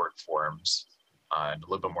of the court forms and a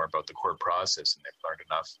little bit more about the court process, and they've learned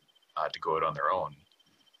enough to go out on their own.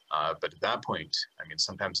 But at that point, I mean,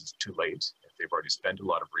 sometimes it's too late. If they've already spent a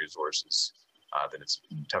lot of resources, then it's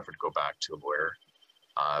tougher to go back to a lawyer.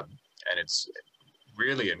 And it's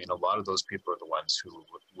really, I mean, a lot of those people are the ones who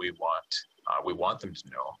we want them to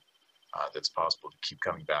know that it's possible to keep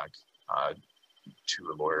coming back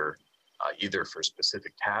to a lawyer, either for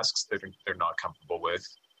specific tasks that they're not comfortable with,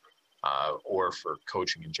 or for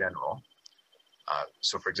coaching in general.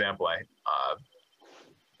 So, for example,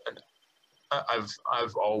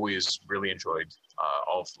 I've always really enjoyed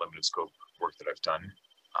all of the limited scope work that I've done,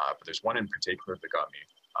 but there's one in particular that got me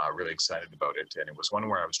really excited about it, and it was one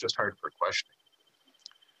where I was just hired for questioning.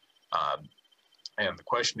 And the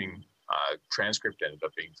questioning transcript ended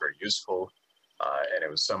up being very useful, and it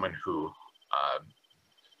was someone who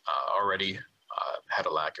already had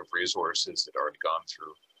a lack of resources, had already gone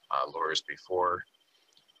through lawyers before,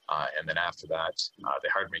 and then after that, they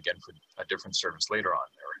hired me again for a different service later on.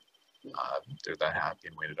 They're that happy,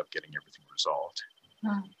 and we ended up getting everything resolved.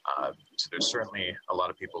 So there's certainly a lot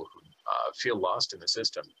of people who feel lost in the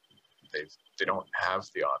system. They don't have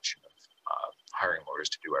the option of hiring lawyers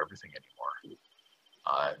to do everything anymore.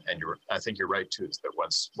 And I think you're right too, is that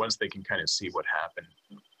once they can kind of see what's happened,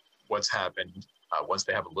 once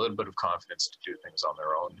they have a little bit of confidence to do things on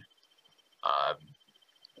their own,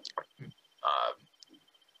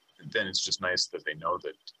 then it's just nice that they know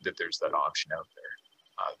that there's that option out there.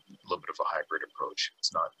 A little bit of a hybrid approach.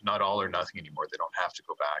 It's not all or nothing anymore. They don't have to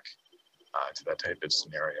go back to that type of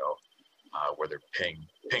scenario where they're paying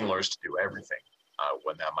lawyers to do everything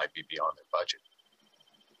when that might be beyond their budget.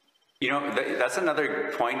 You know, that's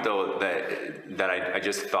another point, though, that I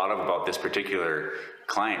just thought of about this particular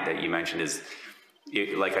client that you mentioned is,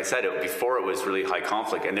 like I said, before it was really high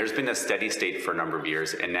conflict, and there's been a steady state for a number of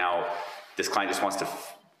years, and now this client just wants to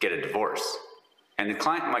get a divorce. And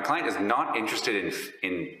my client is not interested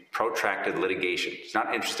in protracted litigation. She's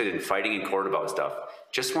not interested in fighting in court about stuff.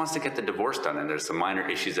 Just wants to get the divorce done, and there's some minor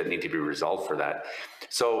issues that need to be resolved for that.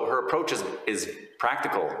 So her approach is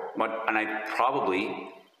practical, and I probably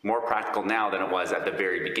more practical now than it was at the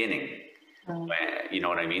very beginning. You know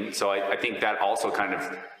what I mean? So I think that also kind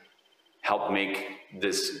of helped make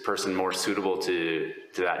this person more suitable to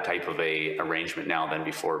that type of a arrangement now than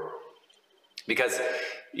before. Because,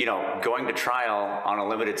 you know, going to trial on a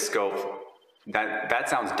limited scope, that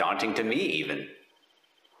sounds daunting to me even.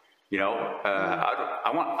 You know,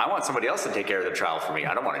 I want somebody else to take care of the trial for me.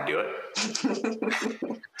 I don't want to do it.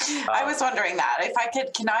 I was wondering that. If I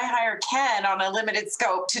could, can I hire Ken on a limited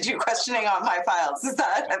scope to do questioning on my files? Is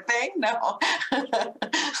that a thing? No.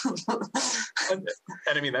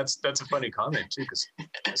 And I mean, that's a funny comment too, because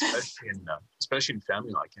especially in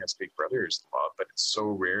family law, I can't speak for others' law, but it's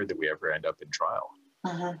so rare that we ever end up in trial.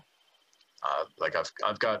 Uh-huh. Like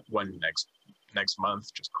I've got one next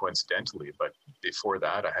month, just coincidentally, but before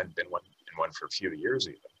that, I hadn't been in one for a few years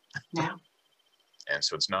even. Yeah. And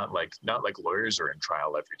so it's not like lawyers are in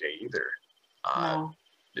trial every day either. No.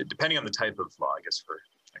 Depending on the type of law, I guess for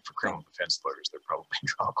criminal defense lawyers, they're probably in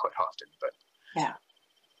trial quite often. But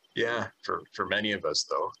yeah, for many of us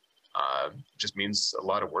though, it just means a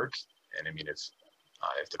lot of work. And I mean,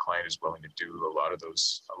 if the client is willing to do a lot of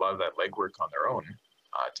that legwork on their own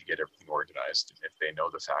to get everything organized, and if they know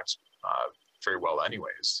the facts very well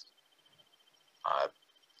anyways,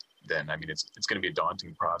 then I mean it's going to be a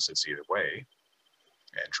daunting process either way,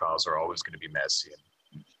 and trials are always going to be messy,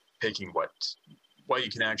 and picking what what you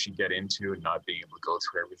can actually get into and not being able to go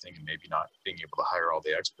through everything, and maybe not being able to hire all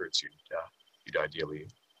the experts you'd ideally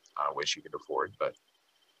wish you could afford. But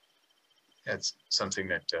it's something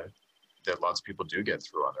that lots of people do get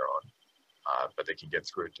through on their own, but they can get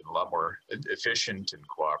through it in a lot more efficient and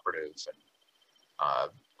cooperative and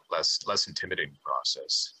less intimidating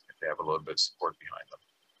process if they have a little bit of support behind them.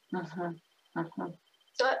 Mm-hmm. Mm-hmm.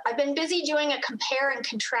 So I've been busy doing a compare and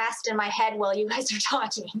contrast in my head while you guys are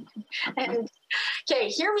talking. And okay,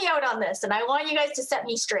 hear me out on this, and I want you guys to set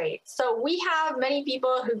me straight. So we have many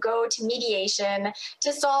people who go to mediation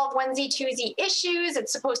to solve onesie-twosie issues.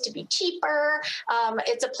 It's supposed to be cheaper.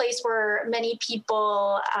 It's a place where many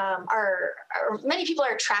people are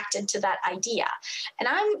attracted to that idea. And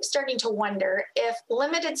I'm starting to wonder if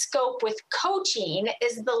limited scope with coaching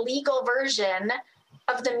is the legal version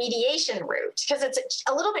of the mediation route, because it's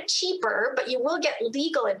a little bit cheaper, but you will get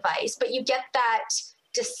legal advice, but you get that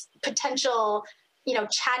potential,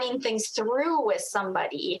 chatting things through with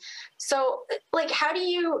somebody. So like, how do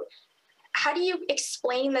you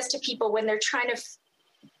explain this to people when they're trying to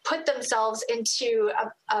put themselves into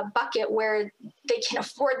a bucket where they can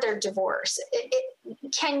afford their divorce?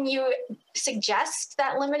 Can you suggest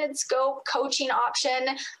that limited scope coaching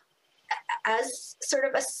option as sort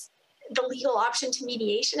of the legal option to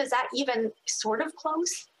mediation? Is that even sort of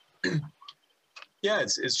close? Yeah,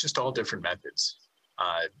 it's just all different methods.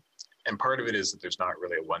 And part of it is that there's not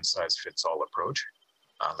really a one-size-fits-all approach.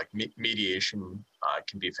 Like mediation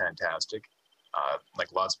can be fantastic.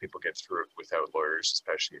 Like lots of people get through it without lawyers,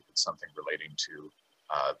 especially if it's something relating to,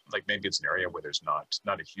 like maybe it's an area where there's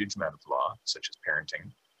not a huge amount of law, such as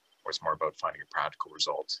parenting, or it's more about finding a practical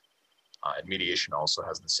result. And mediation also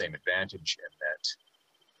has the same advantage in that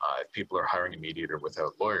if people are hiring a mediator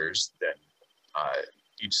without lawyers, then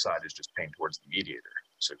each side is just paying towards the mediator.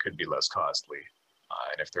 So it could be less costly.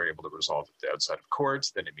 And if they're able to resolve it outside of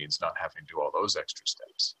court, then it means not having to do all those extra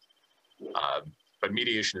steps. But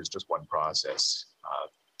mediation is just one process.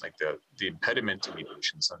 Like the impediment to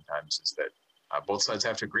mediation sometimes is that both sides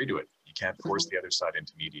have to agree to it. You can't force the other side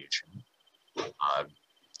into mediation.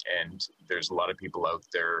 And there's a lot of people out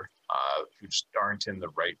there who just aren't in the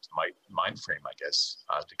right mind frame, I guess,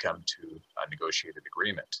 to come to a negotiated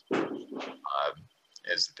agreement.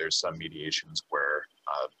 Is that there's some mediations where,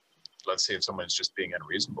 let's say if someone's just being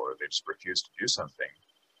unreasonable or they just refuse to do something,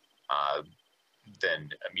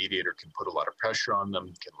 then a mediator can put a lot of pressure on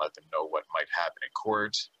them, can let them know what might happen in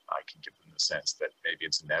court, can give them the sense that maybe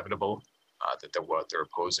it's inevitable, that what they're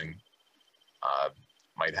opposing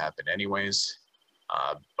might happen anyways.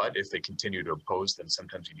 But if they continue to oppose, then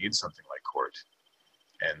sometimes you need something like court.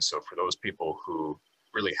 And so for those people who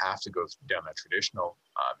really have to go down that traditional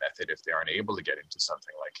method, if they aren't able to get into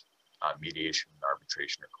something like mediation,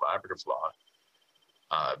 arbitration, or collaborative law,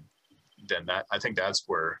 then I think that's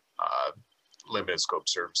where limited scope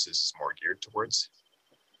services is more geared towards.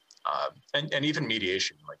 And even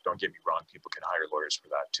mediation, like don't get me wrong, people can hire lawyers for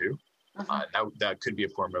that too. Now that could be a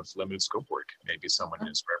form of limited scope work. Maybe someone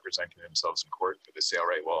is representing themselves in court, but they say, all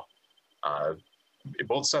right, well,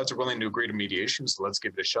 both sides are willing to agree to mediation, so let's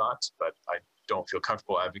give it a shot, but I don't feel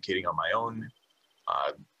comfortable advocating on my own.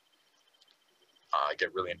 I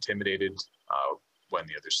get really intimidated when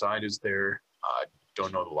the other side is there.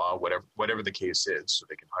 Don't know the law, whatever the case is, so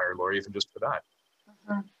they can hire a lawyer even just for that.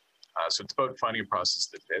 So it's about finding a process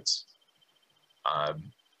that fits.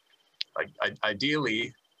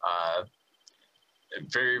 Ideally,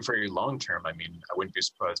 very, very long term, I mean, I wouldn't be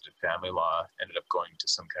surprised if family law ended up going to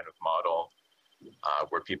some kind of model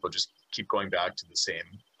where people just keep going back to the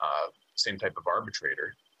same type of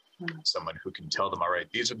arbitrator, someone who can tell them, all right,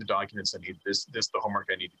 these are the documents I need, this the homework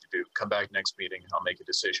I need to do. Come back next meeting, I'll make a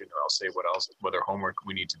decision, or I'll say what other homework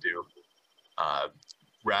we need to do,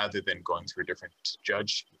 rather than going through a different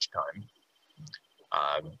judge each time.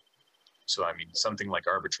 So, I mean, something like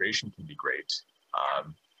arbitration can be great,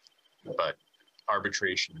 but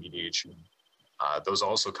arbitration, mediation, those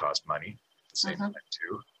also cost money at the same time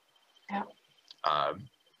too. Yeah.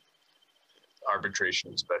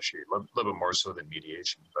 Arbitration, especially a little bit more so than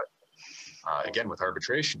mediation, but again, with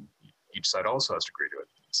arbitration, each side also has to agree to it.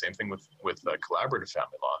 Same thing with collaborative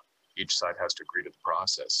family law. Each side has to agree to the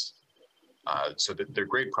process. So they're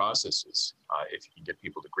great processes if you can get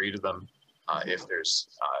people to agree to them. If there's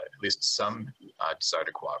at least some desire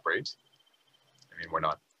to cooperate. I mean, we're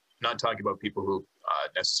not talking about people who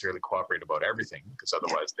necessarily cooperate about everything, because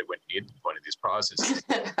otherwise they wouldn't need one of these processes.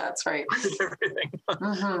 That's right. Everything. But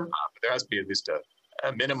there has to be at least a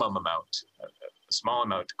minimum amount, a small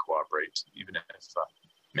amount to cooperate, even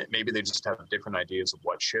if maybe they just have different ideas of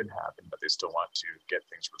what should happen, but they still want to get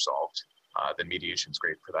things resolved. Then mediation is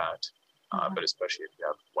great for that. but especially if you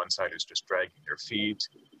have one side who's just dragging their feet,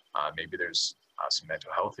 maybe there's some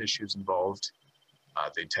mental health issues involved,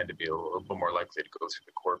 they tend to be a little bit more likely to go through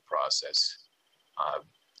the court process.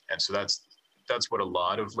 And so that's what a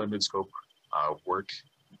lot of limited scope work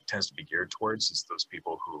tends to be geared towards, is those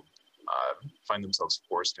people who find themselves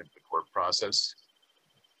forced into the court process.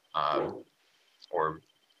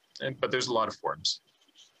 But there's a lot of forms.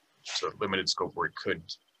 So limited scope work could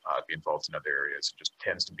be involved in other areas. It just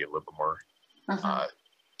tends to be a little bit more,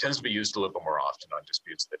 tends to be used a little bit more often on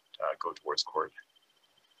disputes that go towards court.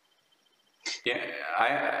 Yeah,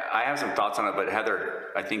 I have some thoughts on it, but Heather,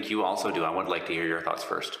 I think you also do. I would like to hear your thoughts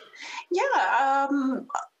first. Yeah,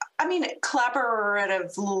 I mean,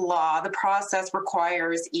 collaborative law, the process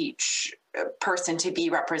requires each person to be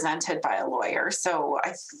represented by a lawyer. So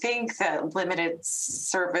I think that limited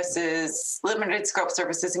scope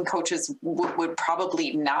services and coaches would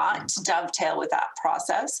probably not dovetail with that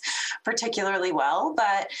process particularly well.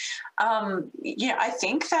 But I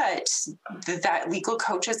think that legal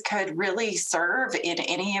coaches could really serve in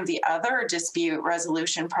any of the other dispute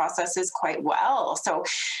resolution processes quite well. So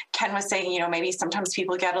Ken was saying, maybe sometimes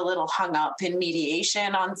people get a little hung up in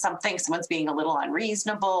mediation on something, someone's being a little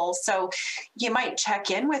unreasonable. So you might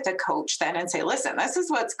check in with a coach then and say, listen, this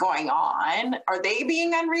is what's going on. Are they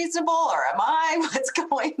being unreasonable or am I? What's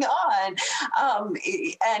going on?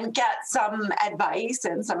 And get some advice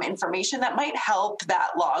and some information that might help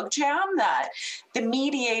that logjam that the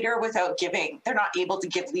mediator, they're not able to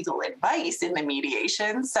give legal advice in the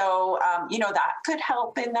mediation. So, that could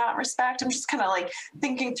help in that respect. I'm just kind of like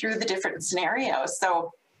thinking through the different scenarios.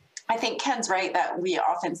 So I think Ken's right that we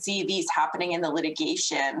often see these happening in the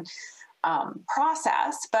litigation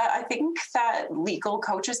process, but I think that legal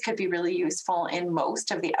coaches could be really useful in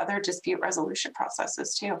most of the other dispute resolution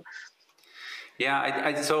processes too. Yeah,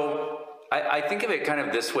 I think of it kind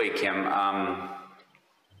of this way, Kim. At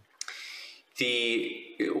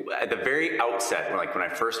the very outset, like when I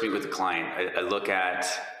first meet with a client, I look at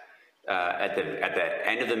the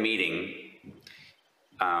end of the meeting,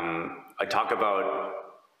 I talk about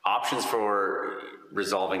options for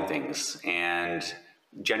resolving things, and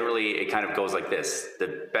generally it kind of goes like this.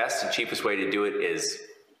 The best and cheapest way to do it is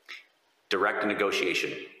direct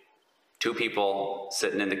negotiation. Two people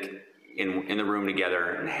sitting in the room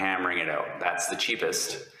together and hammering it out. That's the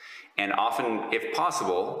cheapest, and often, if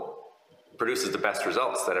possible, produces the best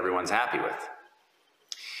results that everyone's happy with.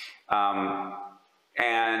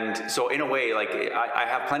 And so in a way, like I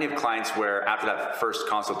have plenty of clients where after that first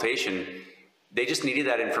consultation, they just needed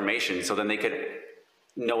that information so then they could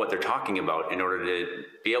know what they're talking about in order to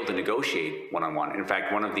be able to negotiate one-on-one. In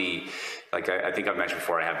fact, one of the, I think I've mentioned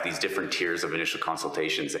before, I have these different tiers of initial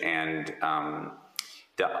consultations, and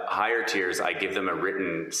the higher tiers, I give them a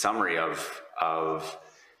written summary of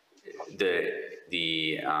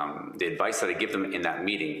the advice that I give them in that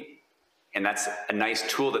meeting. And that's a nice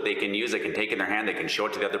tool that they can use. They can take in their hand. They can show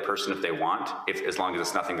it to the other person if they want, as long as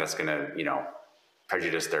it's nothing that's going to,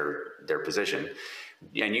 prejudice their position.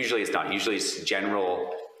 And usually it's not. Usually it's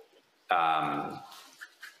general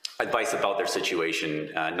advice about their situation,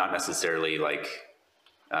 not necessarily like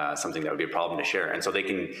something that would be a problem to share. And so they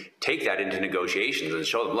can take that into negotiations and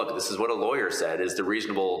show them, look, this is what a lawyer said is the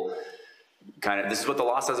reasonable this is what the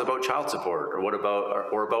law says about child support, or what about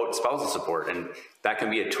or about spousal support, and that can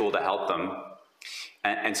be a tool to help them.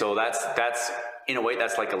 And so that's in a way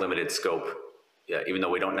that's like a limited scope. Yeah, even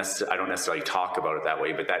though I don't necessarily talk about it that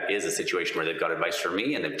way, but that is a situation where they've got advice from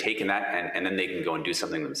me and they've taken that and then they can go and do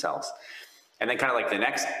something themselves. And then kind of like the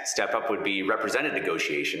next step up would be represented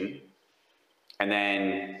negotiation. And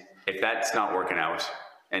then if that's not working out,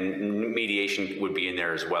 and mediation would be in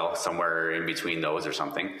there as well, somewhere in between those or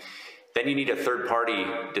something, then you need a third party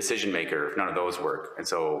decision maker if none of those work. And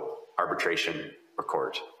so arbitration or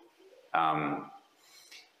court.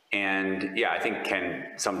 And yeah, I think Ken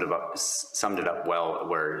summed it up well,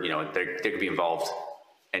 where they could be involved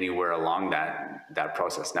anywhere along that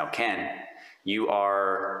process. Now, Ken, you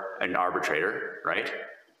are an arbitrator, right?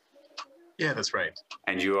 Yeah, that's right.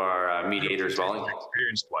 And you are a mediator as well.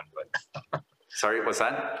 Experienced one, but sorry, what's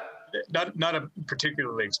that? Not a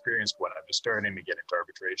particularly experienced one. I'm just starting to get into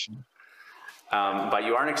arbitration. But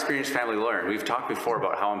you are an experienced family lawyer. And we've talked before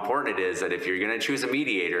about how important it is that if you're going to choose a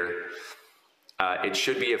mediator, it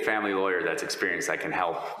should be a family lawyer that's experienced that can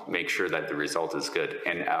help make sure that the result is good.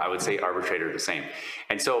 And I would say arbitrator the same.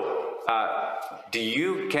 And so do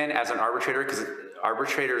you, Ken, as an arbitrator, because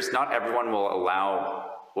arbitrators, not everyone will allow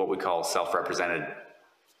what we call self-represented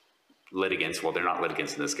litigants. Well, they're not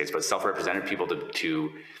litigants in this case, but self-represented people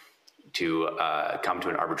to come to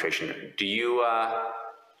an arbitration. Do you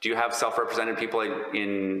have self-represented people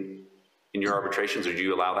in in your arbitrations, or do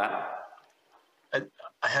you allow that?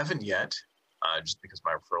 I haven't yet, just because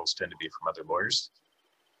my referrals tend to be from other lawyers.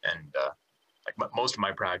 And most of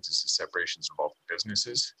my practice is separations involving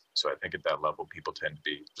businesses. So I think at that level, people tend to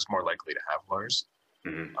be just more likely to have lawyers.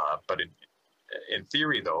 Mm-hmm. But in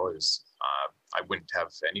theory, though, I wouldn't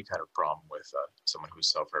have any kind of problem with someone who's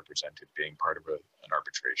self-represented being part of an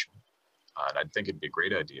arbitration. And I think it'd be a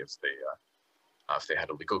great idea if they had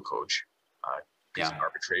a legal coach. Because in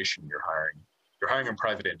arbitration, you're hiring a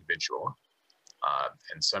private individual,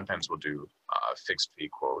 and sometimes we'll do fixed fee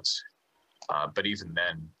quotes. But even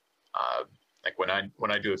then, like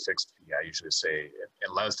when I do a fixed fee, I usually say,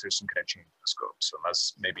 unless there's some kind of change in the scope. So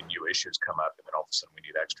unless maybe new issues come up and then all of a sudden we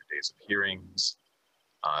need extra days of hearings.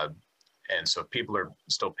 And so if people are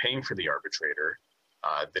still paying for the arbitrator,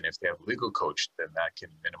 then if they have a legal coach, then that can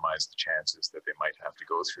minimize the chances that they might have to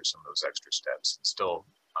go through some of those extra steps and still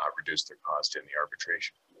reduce their cost in the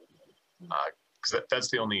arbitration. Because that's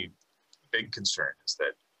the only big concern, is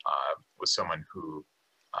that with someone who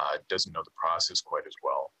doesn't know the process quite as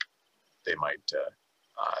well, they might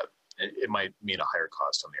it might mean a higher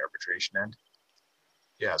cost on the arbitration end.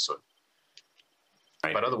 Yeah. So,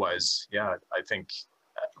 Right. But otherwise, yeah, I think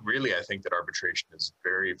that arbitration is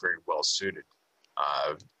very, very well suited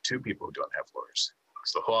to people who don't have lawyers.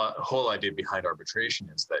 So the whole idea behind arbitration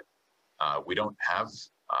is that we don't have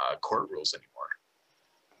court rules anymore.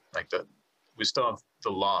 Like we still have the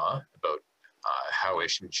law about how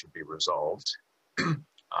issues should be resolved,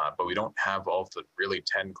 but we don't have all the really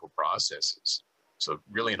technical processes. So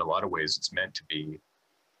really, in a lot of ways, it's meant to be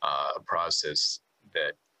a process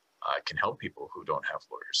that can help people who don't have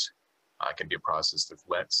lawyers. It can be a process that's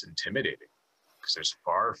less intimidating because there's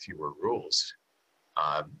far fewer rules,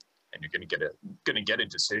 and you're going to get a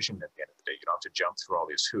decision at the end of the day. You don't have to jump through all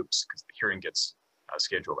these hoops because the hearing gets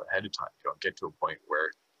scheduled ahead of time. You don't get to a point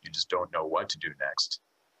where you just don't know what to do next,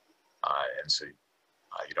 and so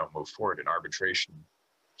you don't move forward. In arbitration,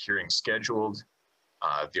 hearing scheduled,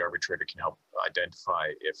 the arbitrator can help identify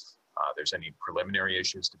if there's any preliminary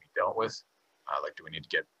issues to be dealt with. Like, do we need to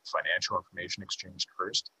get financial information exchanged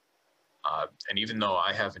first? And even though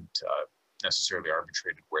I haven't necessarily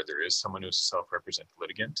arbitrated where there is someone who's a self-represented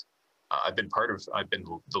litigant, I've been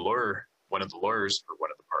the lawyer, one of the lawyers for one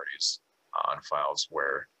of the parties on files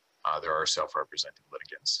where there are self-represented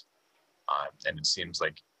litigants, and it seems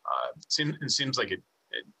like it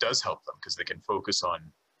does help them because they can focus on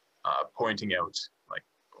pointing out, like,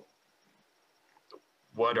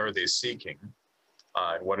 what are they seeking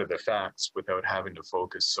and what are the facts, without having to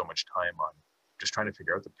focus so much time on just trying to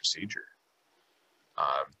figure out the procedure.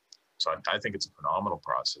 So I think it's a phenomenal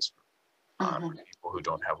process for people who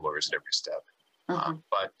don't have lawyers at every step.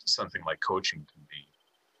 But something like coaching can be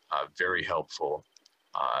very helpful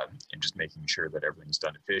in just making sure that everything's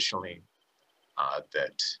done efficiently,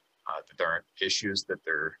 that there aren't issues that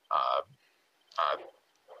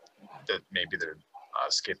that maybe they're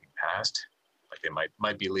skipping past. Like they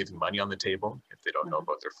might be leaving money on the table if they don't know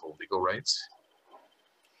about their full legal rights.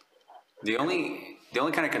 The only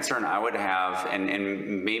kind of concern I would have,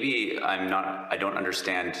 and maybe I don't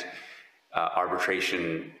understand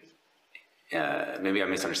arbitration. Maybe I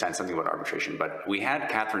misunderstand something about arbitration, but we had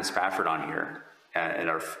Catherine Spafford on here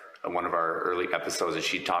in one of our early episodes, and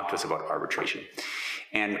she talked to us about arbitration.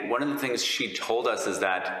 And one of the things she told us is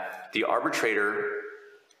that the arbitrator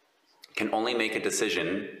can only make a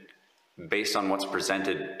decision based on what's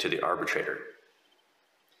presented to the arbitrator.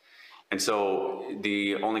 And so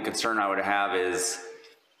the only concern I would have is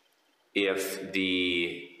if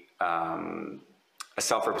a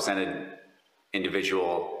self-represented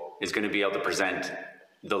individual is going to be able to present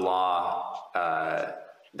the law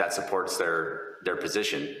that supports their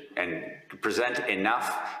position and present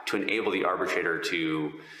enough to enable the arbitrator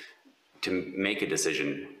to make a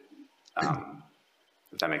decision,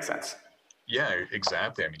 if that makes sense. Yeah,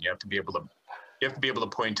 exactly. I mean, you have to be able to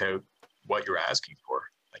point out what you're asking for.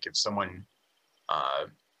 Like if someone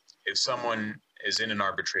is in an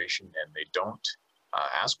arbitration and they don't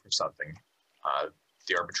ask for something,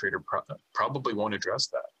 the arbitrator probably won't address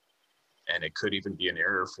that. And it could even be an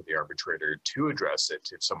error for the arbitrator to address it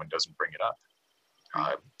if someone doesn't bring it up.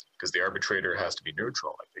 Because the arbitrator has to be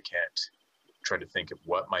neutral. Like they can't try to think of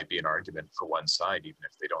what might be an argument for one side, even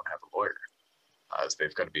if they don't have a lawyer. As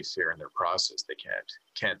they've got to be fair in their process. They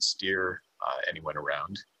can't steer anyone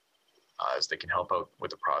around, as they can help out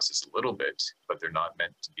with the process a little bit, but they're not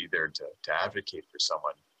meant to be there to advocate for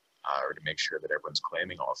someone or to make sure that everyone's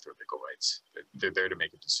claiming all of their legal rights. They're there to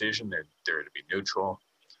make a decision. They're there to be neutral.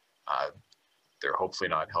 They're hopefully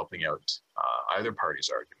not helping out either party's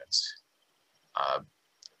arguments.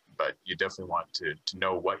 But you definitely want to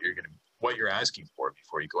know what you're going to what you're asking for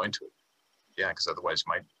before you go into it. Yeah, because otherwise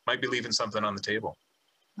you might be leaving something on the table.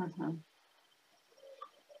 Mm-hmm.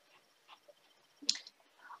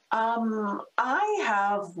 I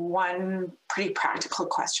have one pretty practical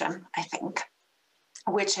question, I think,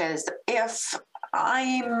 which is if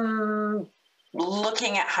I'm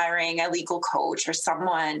looking at hiring a legal coach or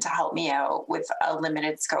someone to help me out with a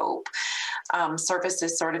limited scope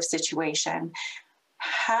services sort of situation,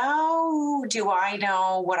 how do I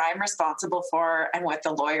know what I'm responsible for and what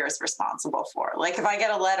the lawyer is responsible for? Like if I get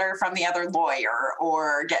a letter from the other lawyer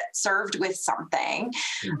or get served with something,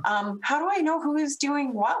 how do I know who is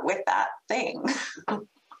doing what with that thing?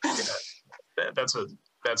 Yeah, that's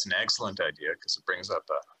an excellent idea, because it brings up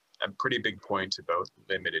a pretty big point about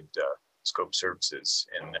limited scope services,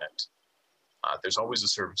 in that there's always a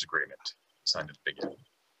service agreement signed at the beginning,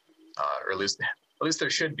 or at least there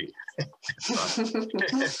should be.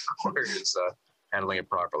 If court is handling it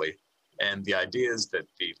properly. And the idea is that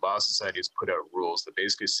the Law Society has put out rules that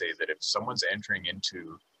basically say that if someone's entering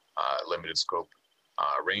into a limited scope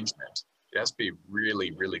arrangement, it has to be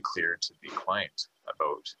really, really clear to the client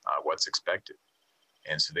about what's expected.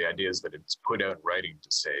 And so the idea is that it's put out in writing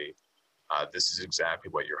to say, this is exactly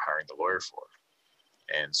what you're hiring the lawyer for.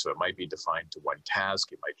 And so it might be defined to one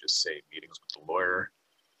task. It might just say meetings with the lawyer.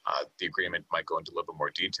 The agreement might go into a little bit more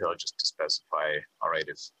detail just to specify, all right,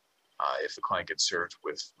 if the client gets served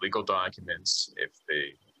with legal documents, if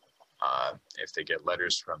they get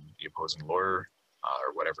letters from the opposing lawyer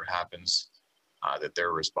or whatever happens, that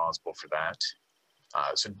they're responsible for that.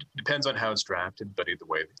 So it depends on how it's drafted, but either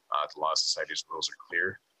way, the Law Society's rules are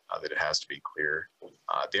clear, that it has to be clear.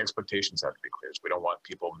 The expectations have to be clear. So we don't want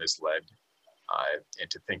people misled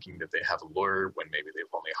into thinking that they have a lawyer when maybe they've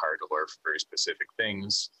only hired a lawyer for very specific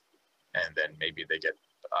things. And then maybe they get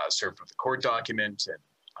served with a court document and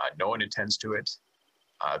no one attends to it.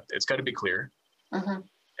 It's got to be clear. Mm-hmm.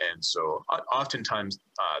 And so oftentimes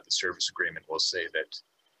the service agreement will say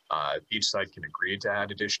that each side can agree to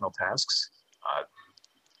add additional tasks.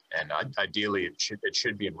 And ideally, it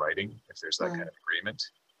should be in writing if there's that kind of agreement.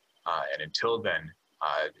 And until then,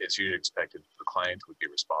 it's usually expected the client would be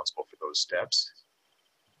responsible for those steps.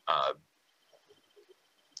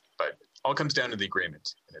 But all comes down to the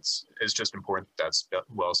agreement, and it's just important that that's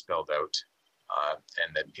well spelled out,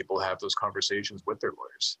 and that people have those conversations with their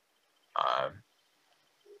lawyers.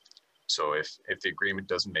 So if the agreement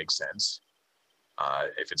doesn't make sense,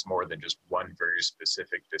 if it's more than just one very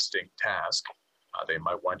specific, distinct task, they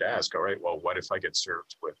might want to ask, all right, well, what if I get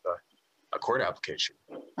served with a court application?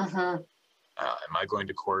 Mm-hmm. Am I going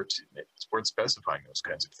to court? It's worth specifying those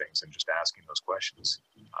kinds of things and just asking those questions,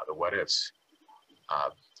 the what ifs.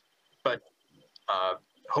 But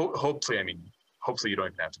hopefully you don't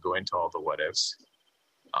even have to go into all the what ifs.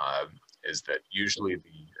 Is that usually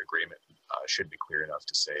the agreement should be clear enough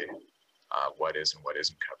to say what is and what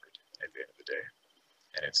isn't covered at the end of the day.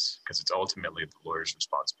 And it's because it's ultimately the lawyer's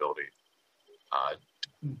responsibility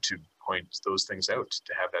to point those things out,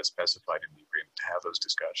 to have that specified in the agreement, to have those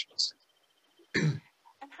discussions. And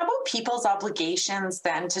how about people's obligations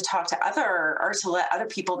then to talk to to let other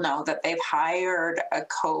people know that they've hired a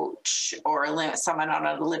coach or someone on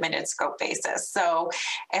a limited scope basis? So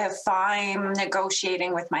if I'm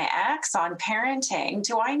negotiating with my ex on parenting,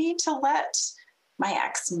 do I need to let my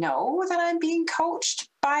ex know that I'm being coached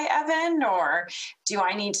by Evan, or do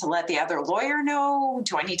I need to let the other lawyer know?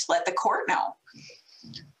 Do I need to let the court know?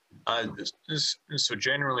 So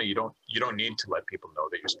generally, you don't need to let people know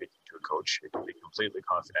that you're speaking to a coach. It can be completely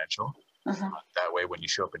confidential. Mm-hmm. That way, when you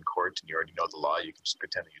show up in court and you already know the law, you can just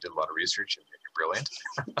pretend that you did a lot of research and you're brilliant.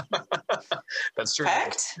 That's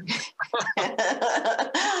certainly.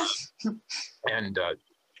 And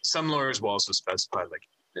some lawyers will also specify, like,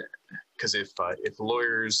 because if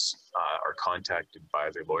lawyers are contacted by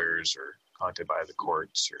their lawyers or contacted by the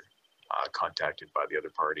courts or contacted by the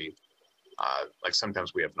other party, like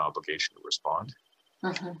sometimes we have an obligation to respond.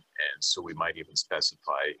 Mm-hmm. And so we might even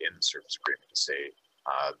specify in the service agreement to say,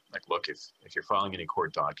 like, look, if you're filing any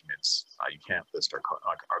court documents, you can't list our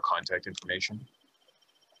contact information,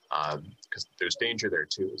 because there's danger there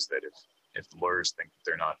too, is that if the lawyers think that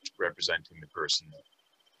they're not representing the person,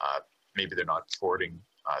 maybe they're not forwarding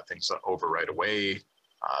things over right away,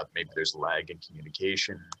 maybe there's a lag in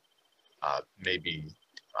communication, maybe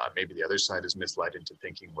the other side is misled into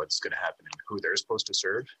thinking what's going to happen and who they're supposed to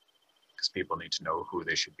serve, because people need to know who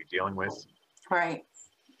they should be dealing with. Right.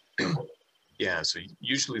 Yeah, so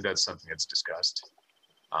usually that's something that's discussed,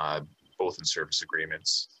 both in service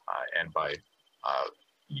agreements and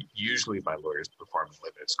usually by lawyers performing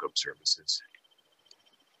limited scope services.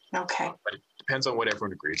 Okay. But it depends on what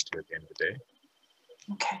everyone agrees to at the end of the day.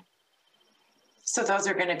 Okay. So those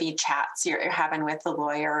are going to be chats you're having with the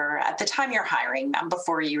lawyer at the time you're hiring them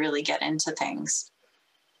before you really get into things.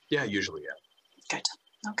 Yeah, usually, yeah. Good.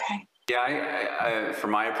 Okay. Yeah, I for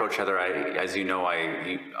my approach, Heather, as you know,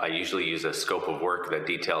 I usually use a scope of work that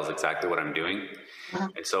details exactly what I'm doing.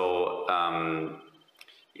 And so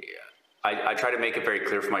I try to make it very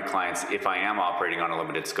clear for my clients, if I am operating on a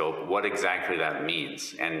limited scope, what exactly that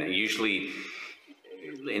means. And usually,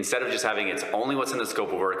 instead of just having it's only what's in the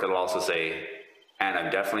scope of work, it'll also say, and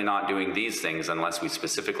I'm definitely not doing these things unless we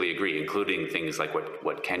specifically agree, including things like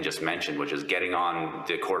what Ken just mentioned, which is getting on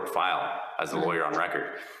the court file as a lawyer on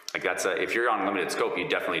record. Like if you're on limited scope, you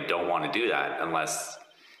definitely don't want to do that unless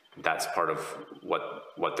that's part of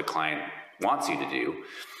what the client wants you to do,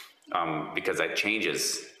 because that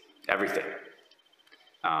changes everything.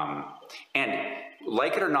 And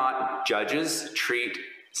like it or not, judges treat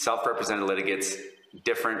self-represented litigants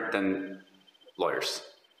different than lawyers.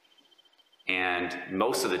 And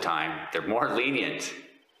most of the time, they're more lenient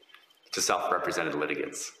to self-represented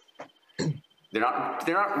litigants. They're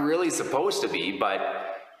not really supposed to be, but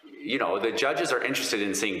you know, the judges are interested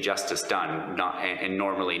in seeing justice done, and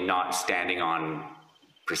normally not standing on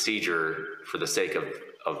procedure for the sake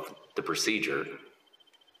of the procedure.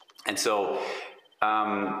 And so,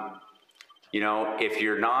 you know, if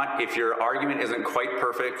your argument isn't quite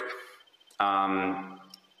perfect,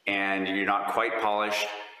 and you're not quite polished,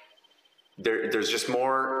 there's just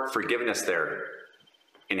more forgiveness there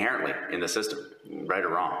inherently in the system, right or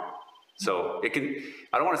wrong. So I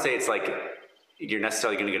don't want to say it's like you're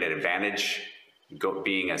necessarily going to get an advantage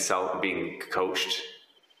being coached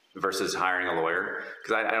versus hiring a lawyer,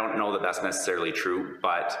 because I don't know that that's necessarily true,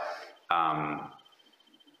 but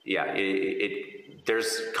yeah,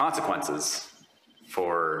 there's consequences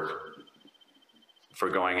for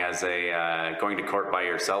going going to court by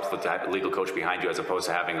yourself with a legal coach behind you, as opposed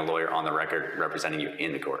to having a lawyer on the record representing you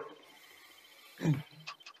in the court.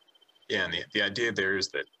 Yeah, and the idea there is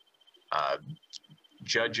that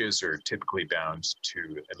judges are typically bound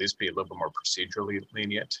to at least be a little bit more procedurally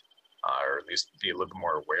lenient, or at least be a little bit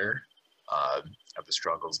more aware of the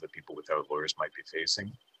struggles that people without lawyers might be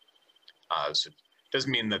facing. So it doesn't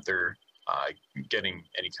mean that they're getting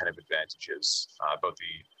any kind of advantages about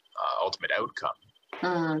the ultimate outcome.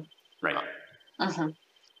 Right.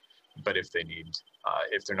 But if they need,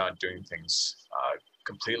 if they're not doing things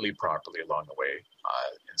completely properly along the way,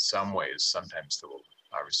 in some ways, sometimes they will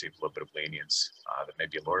receive a little bit of lenience that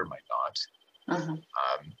maybe a lawyer might not.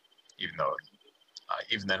 Even though,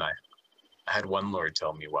 even then, I had one lawyer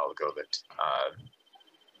tell me a while ago that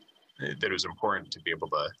it was important to be able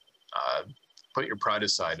to put your pride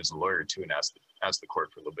aside as a lawyer too, and ask the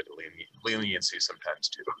court for a little bit of leniency sometimes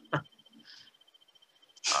too.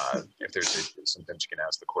 If there's issues, sometimes you can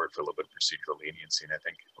ask the court for a little bit of procedural leniency, and I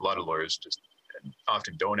think a lot of lawyers just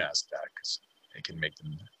often don't ask that because it can make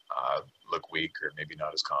them look weak or maybe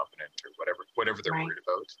not as confident or whatever they're worried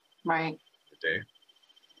about. Right. The day.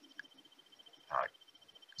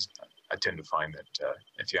 I tend to find that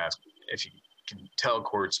if you can tell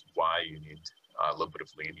courts why you need a little bit of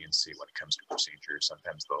leniency when it comes to procedure,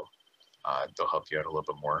 sometimes they'll help you out a little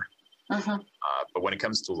bit more. But when it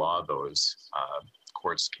comes to law,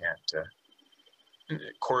 courts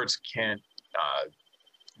can't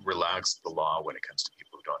relax the law when it comes to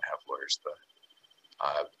people who don't have lawyers.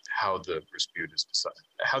 How the dispute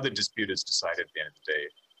is decided at the end of the day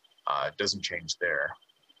doesn't change there,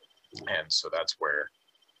 and so that's where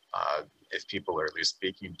if people are at least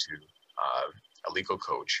speaking to a legal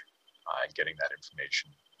coach and getting that information,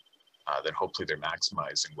 then hopefully they're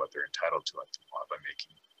maximizing what they're entitled to under the law by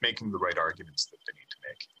making the right arguments that they need to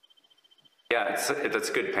make. Yeah, that's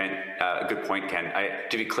a good point, Ken.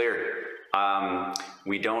 To be clear,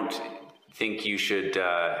 we don't think you should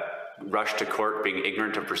rush to court being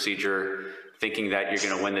ignorant of procedure, thinking that you're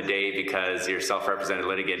going to win the day because you're a self-represented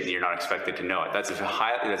litigant and you're not expected to know it. That's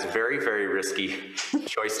a very, very risky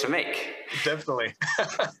choice to make. Definitely.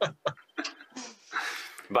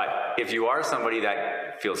 But if you are somebody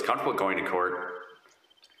that feels comfortable going to court,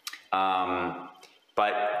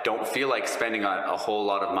 but don't feel like spending a whole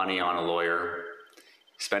lot of money on a lawyer,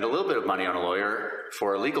 spend a little bit of money on a lawyer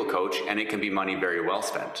for a legal coach, and it can be money very well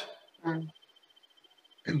spent.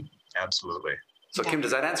 Absolutely. So Kim,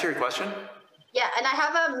 does that answer your question? Yeah, and I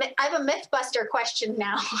have a Mythbuster question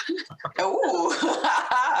now. Oh.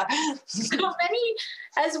 So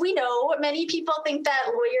as we know, many people think that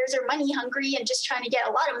lawyers are money hungry and just trying to get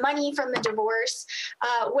a lot of money from the divorce.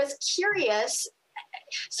 Was curious,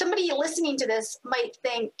 somebody listening to this might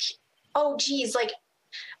think, oh geez, like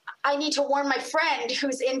I need to warn my friend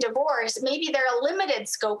who's in divorce. Maybe they're a limited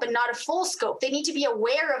scope and not a full scope. They need to be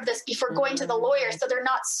aware of this before going to the lawyer so they're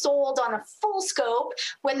not sold on a full scope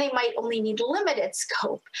when they might only need limited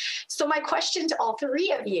scope. So my question to all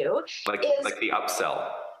three of you is like the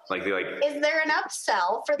upsell, is there an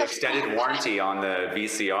upsell for the extended warranty on the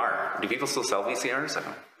VCR? Do people still sell VCRs? I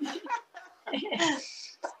don't.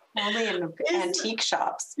 Only in antique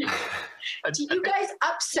shops. Do you guys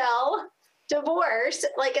upsell divorce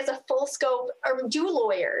like as a full scope, or do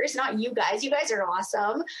lawyers, not you guys are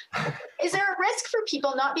awesome. Is there a risk for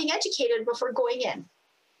people not being educated before going in?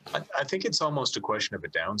 I think it's almost a question of a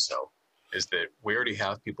downsell, is that we already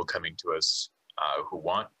have people coming to us who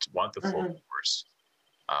want the full divorce,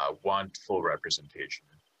 want full representation.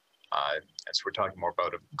 And so we're talking more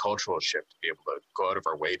about a cultural shift to be able to go out of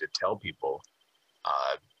our way to tell people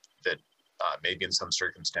that maybe in some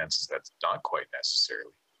circumstances that's not quite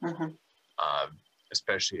necessarily.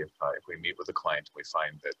 Especially if we meet with a client and we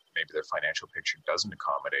find that maybe their financial picture doesn't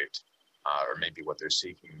accommodate, or maybe what they're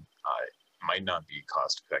seeking might not be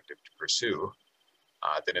cost effective to pursue,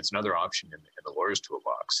 then it's another option in the lawyer's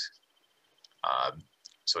toolbox.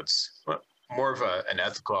 So it's more of an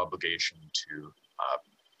ethical obligation to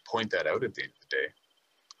point that out at the end of the day.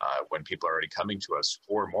 When people are already coming to us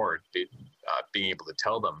for more, being able to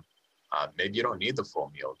tell them, maybe you don't need the full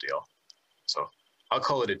meal deal. So I'll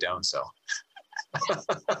call it a downsell.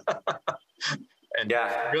 And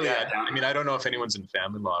really, I mean, I don't know if anyone's in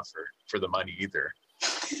family law for the money either.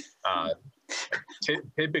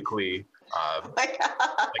 Typically, going back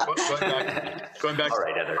All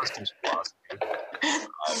right, to customs philosophy,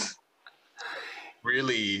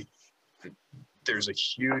 really, there's a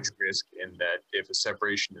huge risk in that if a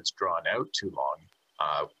separation is drawn out too long,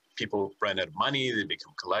 people run out of money, they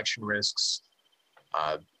become collection risks.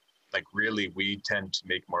 Really, we tend to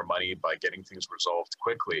make more money by getting things resolved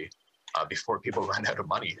quickly before people run out of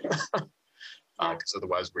money, because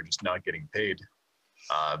otherwise we're just not getting paid.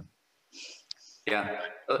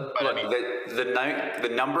 Look, I mean, the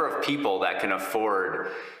number of people that can afford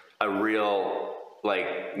a real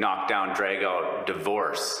knockdown, drag out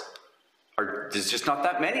divorce there's just not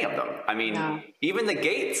that many of them. I mean, even the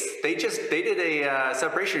Gates, they did a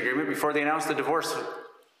separation agreement before they announced the divorce.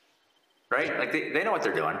 Right? Like they know what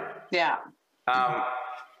they're doing. Yeah.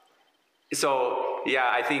 So yeah,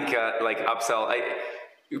 I think upsell.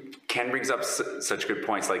 Ken brings up such good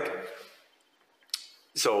points.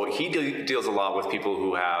 So he deals a lot with people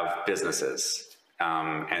who have businesses,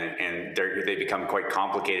 and they become quite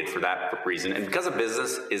complicated for that reason. And because a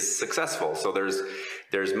business is successful, so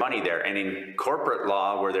there's money there. And in corporate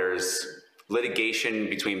law, where there's litigation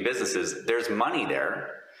between businesses, there's money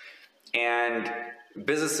there, and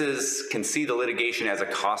businesses can see the litigation as a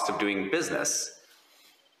cost of doing business.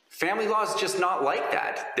 Family law is just not like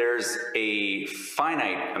that. There's a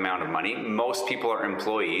finite amount of money. Most people are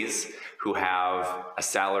employees who have a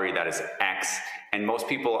salary that is X, and most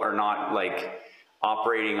people are not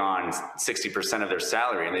operating on 60% of their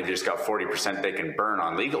salary, and they've just got 40% they can burn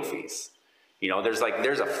on legal fees. There's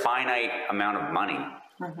a finite amount of money.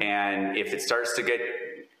 And if it starts to get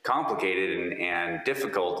complicated and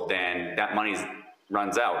difficult, then that money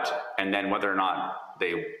runs out, and then whether or not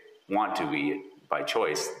they want to be by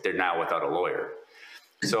choice, they're now without a lawyer.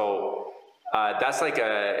 So that's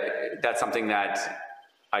something that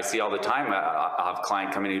I see all the time. I'll have a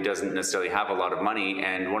client come in who doesn't necessarily have a lot of money,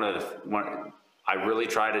 and I really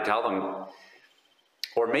try to tell them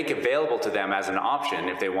or make available to them as an option,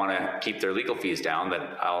 if they want to keep their legal fees down, that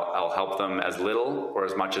I'll help them as little or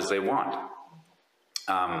as much as they want.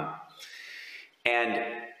 And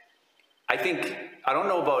I think, I don't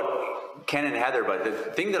know about Ken and Heather, but the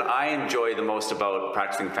thing that I enjoy the most about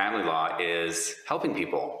practicing family law is helping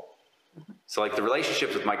people. So the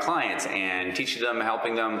relationships with my clients and teaching them,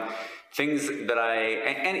 helping them, things that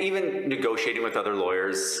and even negotiating with other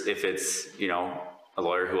lawyers, if it's, a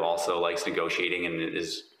lawyer who also likes negotiating and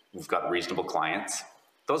we've got reasonable clients.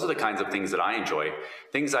 Those are the kinds of things that I enjoy.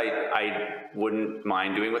 Things I wouldn't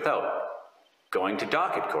mind doing without. Going to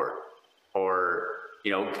docket court, or,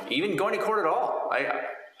 even going to court at all.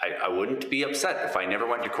 I wouldn't be upset if I never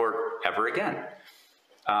went to court ever again.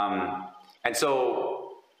 And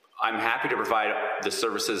so I'm happy to provide the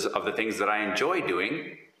services of the things that I enjoy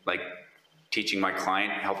doing, like teaching my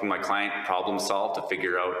client, helping my client problem solve to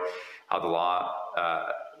figure out how the law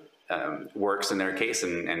works in their case,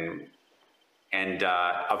 and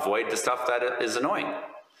avoid the stuff that is annoying.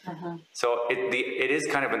 So it is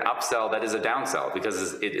kind of an upsell that is a downsell,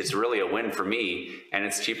 because it's really a win for me and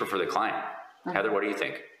it's cheaper for the client. Heather, what do you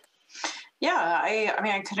think? Yeah, I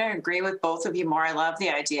mean, I couldn't agree with both of you more. I love the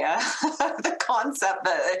idea, the concept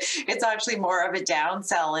that it's actually more of a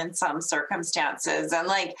downsell in some circumstances. And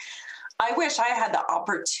like, I wish I had the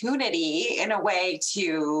opportunity in a way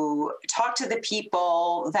to talk to the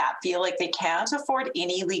people that feel like they can't afford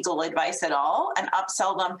any legal advice at all and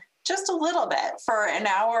upsell them just a little bit for an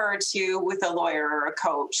hour or two with a lawyer or a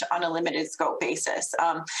coach on a limited scope basis.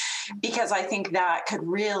 Because I think that could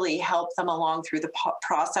really help them along through the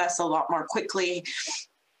process a lot more quickly.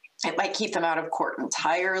 It might keep them out of court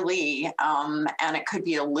entirely, and it could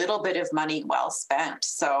be a little bit of money well spent.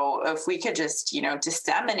 So if we could just,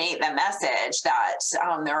 disseminate the message that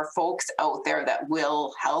there are folks out there that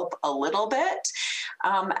will help a little bit,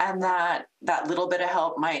 and that little bit of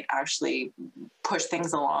help might actually push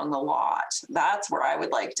things along a lot. That's where I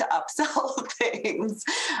would like to upsell things.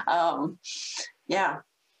 Yeah.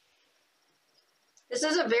 This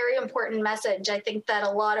is a very important message. I think that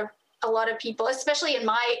a lot of people, especially in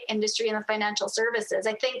my industry in the financial services,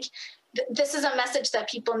 I think this is a message that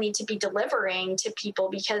people need to be delivering to people,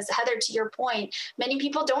 because Heather, to your point, many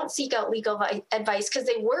people don't seek out legal advice because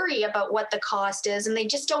they worry about what the cost is, and they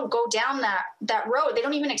just don't go down that road. They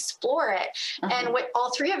don't even explore it. Mm-hmm. And what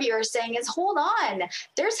all three of you are saying is, hold on,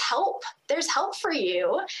 there's help. There's help for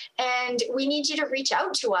you. And we need you to reach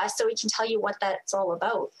out to us so we can tell you what that's all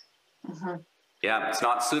about. Mm-hmm. Yeah, it's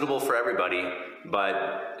not suitable for everybody,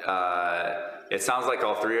 but it sounds like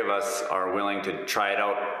all three of us are willing to try it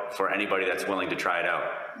out for anybody that's willing to try it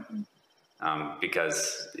out.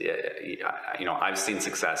 Because, I've seen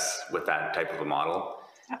success with that type of a model,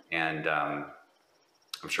 and I'm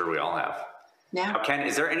sure we all have. Yeah. Now, Ken,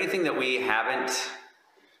 is there anything that we haven't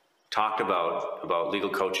talked about legal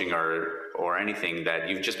coaching or anything that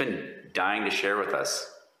you've just been dying to share with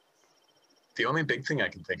us? The only big thing I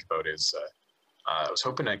can think about is I was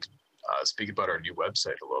hoping I could speak about our new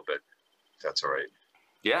website a little bit, if that's all right.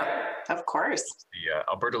 Yeah. Of course. The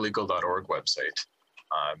albertalegal.org website.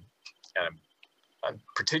 And I'm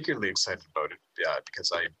particularly excited about it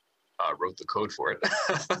because I wrote the code for it.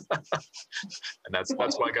 And that's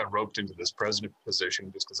why I got roped into this president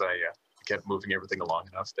position, just because I kept moving everything along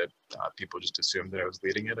enough that people just assumed that I was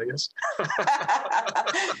leading it, I guess.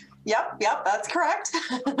 Yep, that's correct.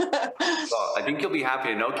 Well, I think you'll be happy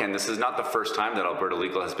to know, Ken, this is not the first time that Alberta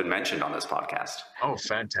Legal has been mentioned on this podcast. Oh,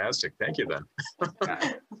 fantastic. Thank you then.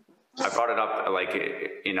 Yeah. I brought it up like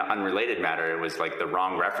in an unrelated matter. It was like the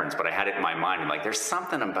wrong reference, but I had it in my mind. I'm like, there's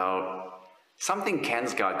something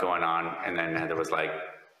Ken's got going on. And then Heather was like,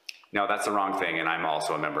 no, that's the wrong thing. And I'm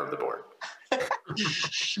also a member of the board.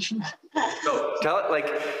 So tell it, like,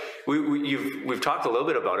 we've talked a little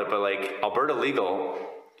bit about it, but like Alberta Legal,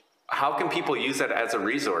 how can people use that as a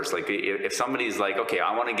resource? Like if somebody's like, okay,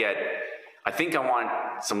 I think I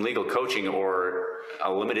want some legal coaching or a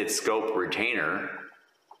limited scope retainer,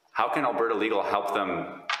 how can Alberta Legal help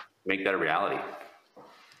them make that a reality?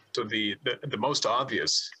 So the most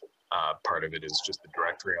obvious part of it is just the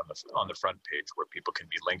directory on the front page where people can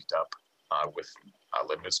be linked up with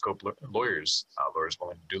limited scope lawyers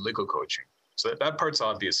willing to do legal coaching. So that part's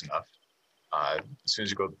obvious enough. As soon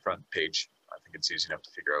as you go to the front page, I think it's easy enough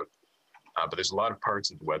to figure out. But there's a lot of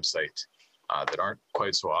parts of the website that aren't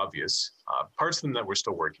quite so obvious. Parts of them that we're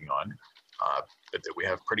still working on, but that we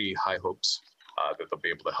have pretty high hopes that they'll be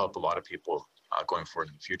able to help a lot of people going forward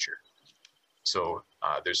in the future. So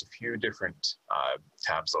there's a few different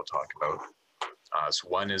tabs I'll talk about. So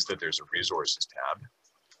one is that there's a resources tab.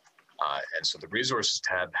 And so the resources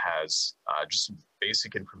tab has just some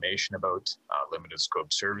basic information about limited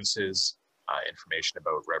scope services, information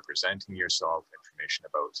about representing yourself, information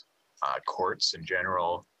about courts in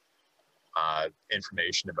general,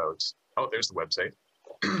 information about, there's the website.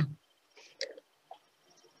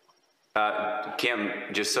 Kim,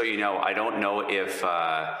 just so you know, I don't know if,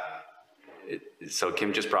 so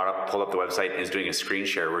Kim just pulled up the website and is doing a screen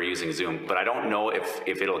share. We're using Zoom, but I don't know if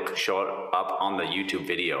it'll show up on the YouTube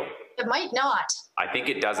video. It might not. I think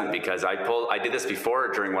it doesn't, because I did this before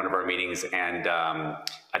during one of our meetings, and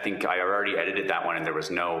I think I already edited that one and there was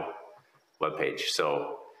no webpage.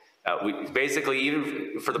 So we basically,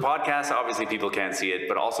 even for the podcast, obviously people can't see it,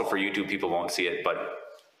 but also for YouTube, people won't see it. But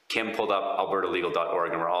Kim pulled up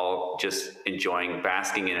albertalegal.org and we're all just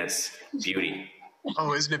basking in its beauty.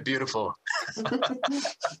 Oh, isn't it beautiful?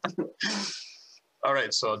 All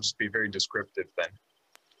right, so I'll just be very descriptive then.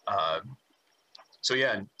 So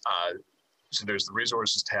there's the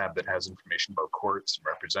resources tab that has information about courts and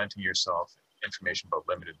representing yourself, information about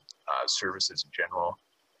limited services in general.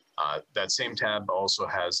 That same tab also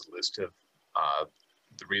has a list of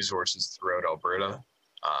the resources throughout Alberta,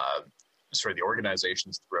 the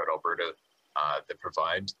organizations throughout Alberta that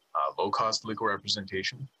provide low-cost legal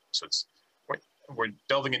representation. So we're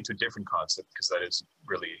delving into a different concept because that is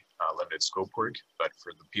really limited scope work. But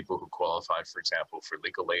for the people who qualify, for example, for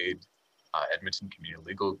legal aid, Edmonton Community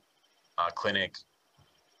Legal Clinic,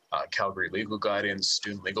 Calgary Legal Guidance,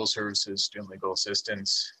 Student Legal Services, Student Legal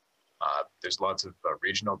Assistance. There's lots of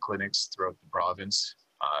regional clinics throughout the province.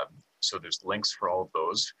 So there's links for all of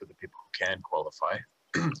those for the people who can qualify.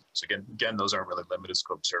 So again, those aren't really limited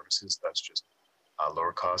scope services. That's just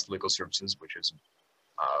lower cost legal services, which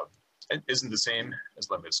isn't the same as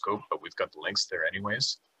limited scope, but we've got the links there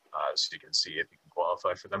anyways. So you can see if you can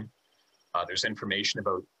qualify for them. There's information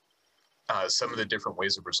about some of the different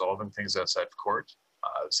ways of resolving things outside of court,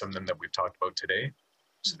 some of them that we've talked about today.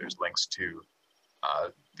 So there's links to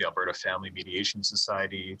the Alberta Family Mediation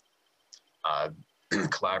Society,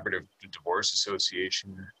 Collaborative Divorce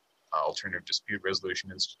Association, Alternative Dispute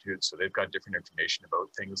Resolution Institute. So they've got different information about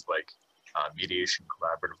things like mediation,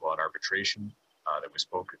 collaborative law, and arbitration that we've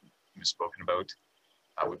spoken about.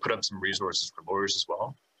 We put up some resources for lawyers as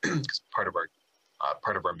well, because part of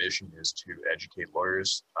our mission is to educate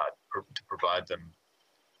lawyers, to provide them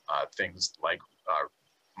things like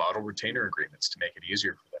model retainer agreements to make it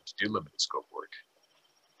easier for them to do limited scope work.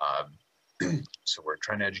 So we're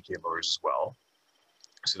trying to educate lawyers as well.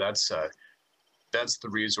 So that's the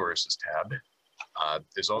resources tab.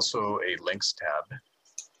 There's also a links tab.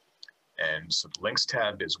 And so the links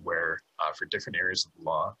tab is where, for different areas of the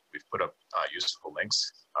law, we've put up useful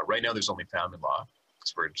links. Right now, there's only family law,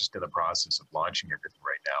 because we're just in the process of launching everything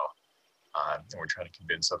right now. And we're trying to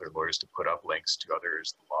convince other lawyers to put up links to other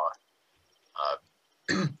areas of the law.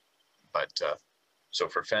 So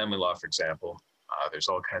for family law, for example, there's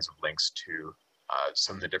all kinds of links to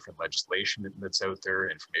some of the different legislation that's out there,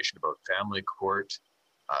 information about family court,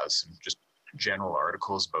 some just general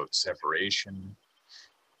articles about separation,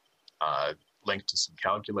 linked to some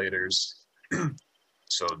calculators.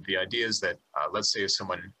 So the idea is that, let's say if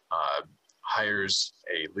someone hires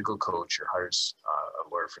a legal coach or hires a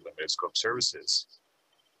lawyer for limited scope services,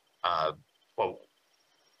 well,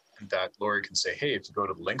 that lawyer can say, hey, if you go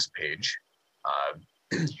to the links page,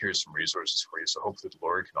 here's some resources for you. So hopefully the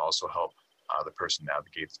lawyer can also help the person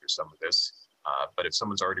navigate through some of this. But if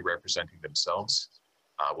someone's already representing themselves,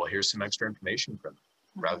 well, here's some extra information from them,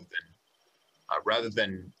 rather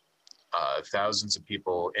than thousands of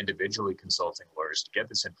people individually consulting lawyers to get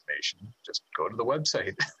this information. Just go to the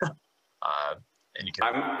website, and you can.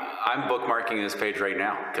 I'm bookmarking this page right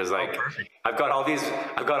now because like perfect. I've got all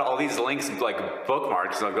these links like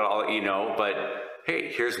bookmarked. So I've got all but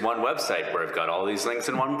hey, here's one website where I've got all these links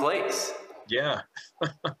in one place. Yeah.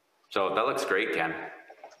 So that looks great, Ken.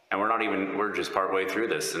 And we're just partway through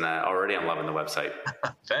this, and already I'm loving the website.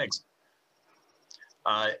 Thanks.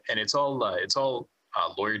 And it's all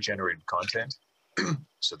lawyer-generated content.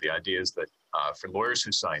 So the idea is that for lawyers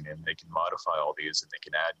who sign in, they can modify all these and they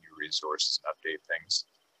can add new resources and update things.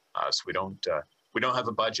 So we don't have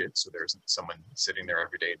a budget, so there isn't someone sitting there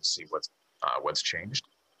every day to see what's changed.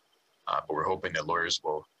 But we're hoping that lawyers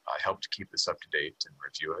will help to keep this up to date and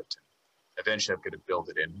review it. And eventually, I'm going to build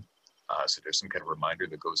it in, so there's some kind of reminder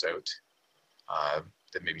that goes out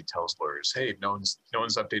that maybe tells lawyers, "Hey, no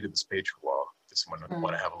one's updated this page for a while. Does someone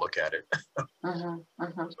want to have a look at it?" So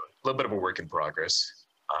a little bit of a work in progress.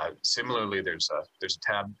 Similarly, there's a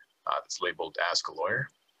tab that's labeled "Ask a Lawyer,"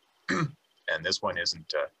 and this one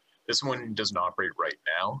isn't. This one doesn't operate right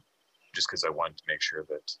now, just because I wanted to make sure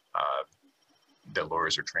that the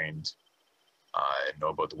lawyers are trained and know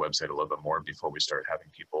about the website a little bit more before we start having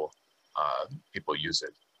people use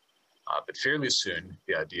it. But fairly soon,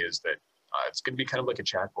 the idea is that it's going to be kind of like a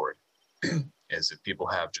chat board. Is if people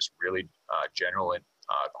have just really general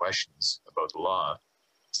questions about the law,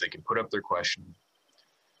 so they can put up their question,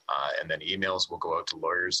 and then emails will go out to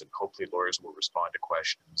lawyers, and hopefully lawyers will respond to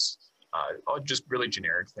questions. All just really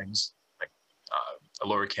generic things. Like a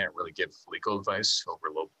lawyer can't really give legal advice over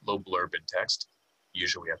low blurb in text.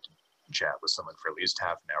 Usually we have to chat with someone for at least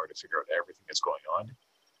half an hour to figure out everything that's going on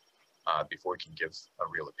before we can give a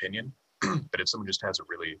real opinion. But if someone just has a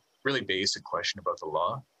really, really basic question about the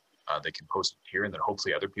law, they can post it here, and then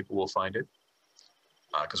hopefully other people will find it.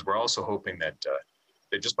 Because we're also hoping that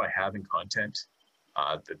just by having content,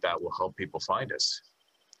 that will help people find us.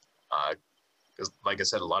 Because like I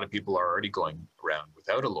said, a lot of people are already going around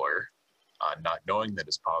without a lawyer, not knowing that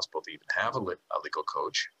it's possible to even have a legal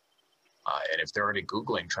coach. And if they're already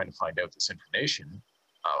Googling trying to find out this information,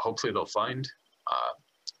 hopefully they'll find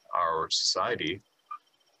our society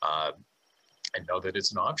and know that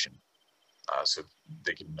it's an option. So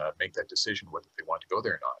they can make that decision whether they want to go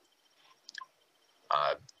there or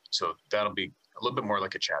not. So that'll be little bit more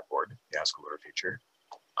like a chat board, the Ask a Lawyer feature.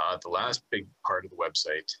 The last big part of the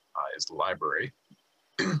website is the library.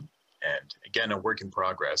 And again, a work in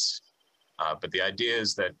progress. But the idea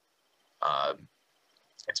is that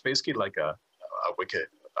it's basically like a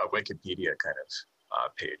Wikipedia kind of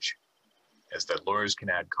page, is that lawyers can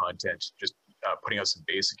add content, just putting out some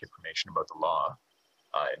basic information about the law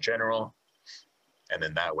in general. And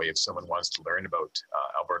then that way, if someone wants to learn about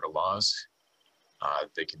Alberta laws,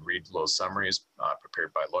 they can read little summaries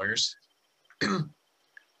prepared by lawyers.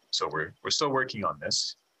 So we're still working on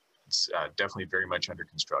this. It's definitely very much under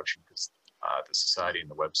construction because the society and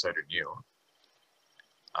the website are new.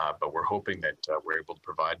 But we're hoping that we're able to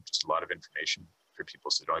provide just a lot of information for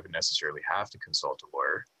people so they don't even necessarily have to consult a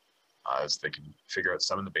lawyer, as they can figure out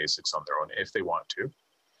some of the basics on their own if they want to,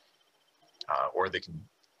 or they can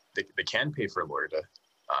pay for a lawyer to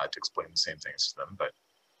explain the same things to them. But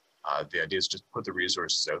the idea is just put the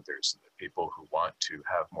resources out there so that people who want to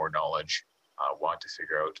have more knowledge, want to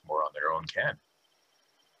figure out more on their own can.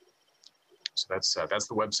 So that's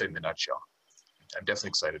the website in a nutshell. I'm definitely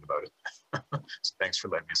excited about it. So thanks for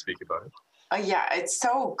letting me speak about it. Yeah, it's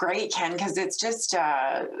so great, Ken, because it's just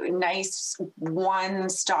a nice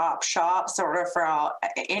one-stop shop sort of for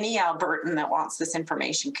any Albertan that wants this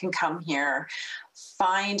information can come here,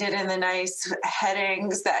 find it in the nice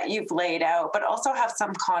headings that you've laid out, but also have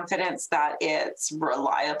some confidence that it's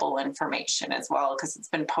reliable information as well, because it's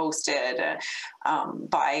been posted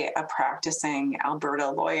by a practicing Alberta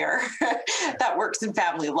lawyer that works in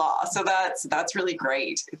family law. So that's really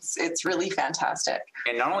great. It's really fantastic.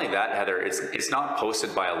 And not only that, Heather, it's not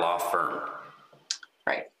posted by a law firm.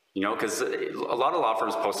 Right. You know, because a lot of law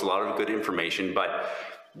firms post a lot of good information, but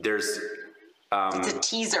there's... it's a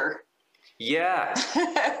teaser. Yeah.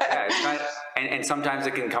 Yeah, it's kind of, and sometimes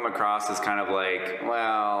it can come across as kind of like,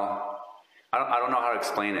 well, I don't know how to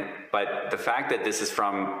explain it. But the fact that this is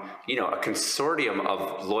from, a consortium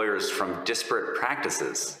of lawyers from disparate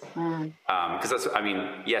practices, because that's,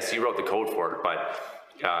 yes, you wrote the code for it, but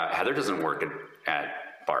Heather doesn't work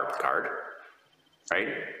at Barb Card, right?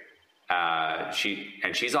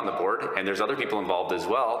 She's on the board, and there's other people involved as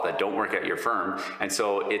well that don't work at your firm, and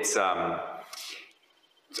so it's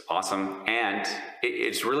awesome, and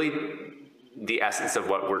it's really the essence of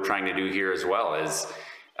what we're trying to do here as well, is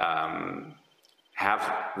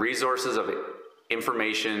have resources of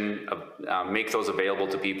information, make those available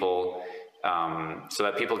to people, so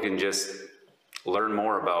that people can just learn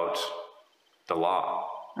more about the law.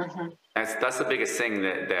 Mm-hmm. That's the biggest thing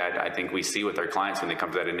that I think we see with our clients when they come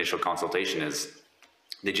to that initial consultation, is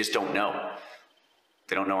they just don't know.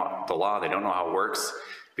 They don't know the law. They don't know how it works,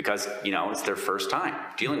 because, it's their first time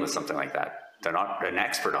dealing with something like that. They're not an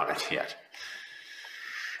expert on it yet.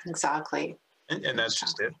 Exactly. And that's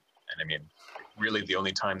just it. And really the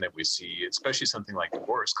only time that we see, especially something like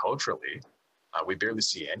divorce culturally, we barely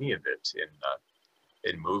see any of it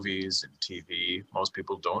in movies and TV. Most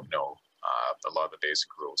people don't know a lot of the basic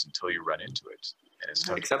rules until you run into it. And it's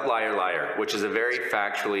except Liar Liar, which is a very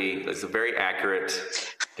accurate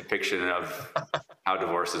depiction of how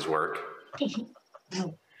divorces work.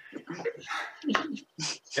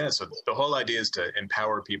 Yeah, so the whole idea is to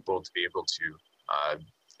empower people to be able to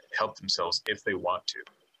help themselves if they want to,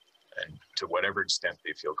 and to whatever extent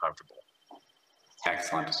they feel comfortable.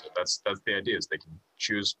 Excellent. So that's the idea, is they can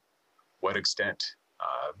choose what extent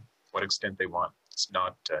they want. It's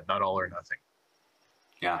not all or nothing.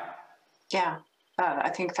 Yeah. Yeah. I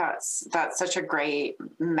think that's such a great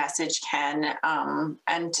message, Ken,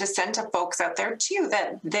 and to send to folks out there too,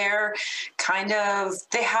 that they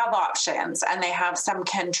have options and they have some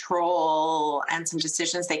control and some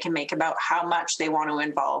decisions they can make about how much they want to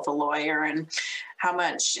involve a lawyer and how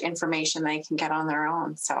much information they can get on their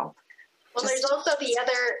own. So, there's also the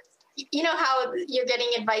other. How you're getting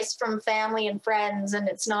advice from family and friends and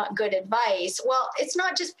it's not good advice. Well, it's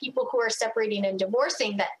not just people who are separating and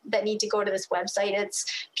divorcing that need to go to this website. It's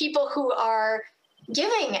people who are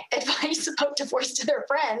giving advice about divorce to their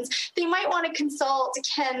friends. They might want to consult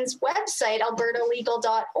Ken's website,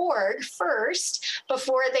 albertalegal.org, first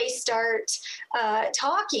before they start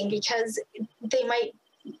talking, because they might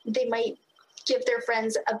give their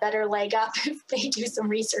friends a better leg up if they do some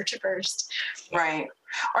research first. Right.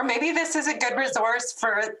 Or maybe this is a good resource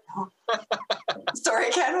for,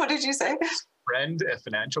 sorry, Ken, what did you say? Friend, a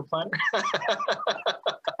financial planner.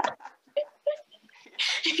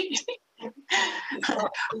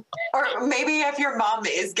 Or maybe if your mom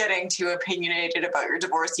is getting too opinionated about your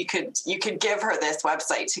divorce, you could give her this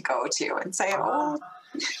website to go to and say, go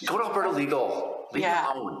to Alberta Legal.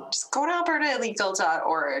 Just go to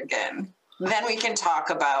albertalegal.org and then we can talk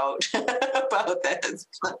about this.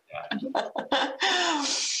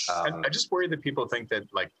 I just worry that people think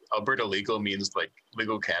that like Alberta legal means like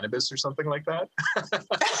legal cannabis or something like that.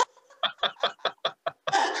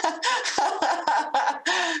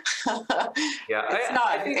 Yeah,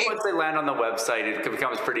 I think once they land on the website, it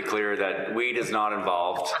becomes pretty clear that weed is not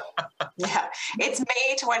involved. Yeah, it's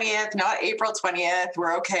May 20th, not April 20th.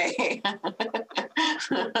 We're okay.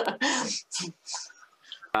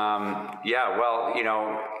 Yeah, well,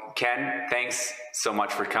 Ken, thanks so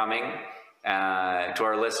much for coming. To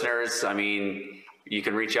our listeners, I mean, you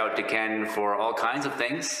can reach out to Ken for all kinds of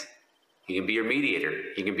things. He can be your mediator.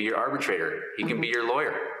 He can be your arbitrator. He can be your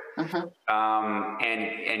lawyer.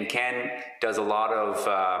 And Ken does a lot of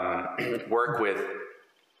work with,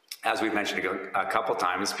 as we've mentioned a couple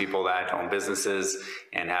times, people that own businesses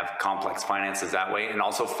and have complex finances that way. And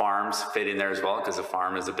also farms fit in there as well, because a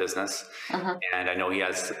farm is a business. And I know he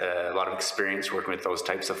has a lot of experience working with those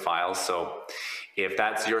types of files. So if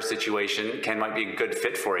that's your situation, Ken might be a good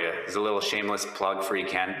fit for you. There's a little shameless plug for you,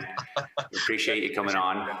 Ken. We appreciate you coming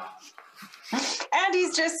on. And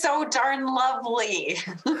he's just so darn lovely.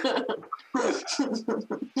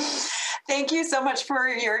 Thank you so much for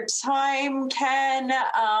your time, Ken.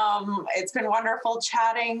 It's been wonderful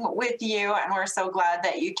chatting with you, and we're so glad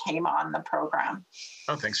that you came on the program.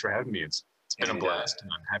 Oh, thanks for having me. It's been a blast,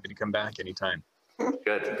 and I'm happy to come back anytime.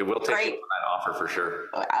 Good. We'll take you on that offer for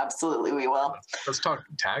sure. Absolutely, we will. Let's talk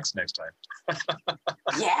tax next time.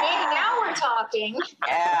 Yeah. Hey, now we're talking.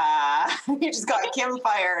 Yeah. You just got Kim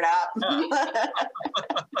fired up.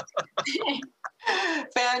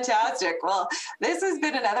 Fantastic. Well, this has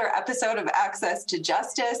been another episode of Access to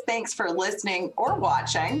Justice. Thanks for listening or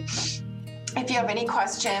watching. If you have any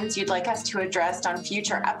questions you'd like us to address on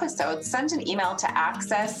future episodes, send an email to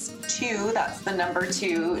access2, that's the number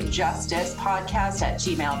 2,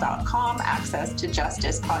 justicepodcast@gmail.com,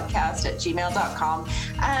 access2justicepodcast@gmail.com,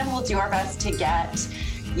 and we'll do our best to get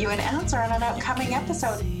you an answer on an upcoming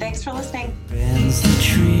episode. Thanks for listening.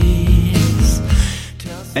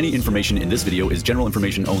 Any information in this video is general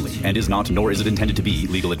information only and is not, nor is it intended to be,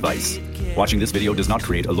 legal advice. Watching this video does not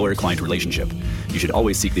create a lawyer-client relationship. You should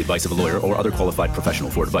always seek the advice of a lawyer or other qualified professional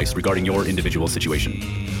for advice regarding your individual situation.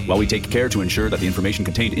 While we take care to ensure that the information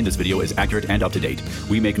contained in this video is accurate and up to date,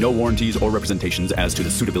 we make no warranties or representations as to the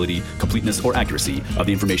suitability, completeness, or accuracy of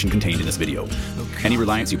the information contained in this video. Any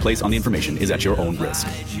reliance you place on the information is at your own risk.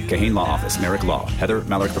 Kahane Law Office, Merrick Law, Heather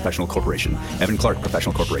Malarick Professional Corporation, Evan Clark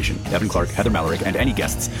Professional Corporation, Evan Clark, Heather Malarick, and any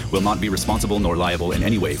guests will not be responsible nor liable in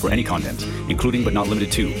any way for any content, including but not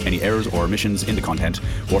limited to any errors or omissions in the content,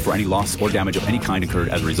 or for any loss or damage of any kind incurred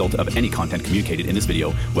as a result of any content communicated in this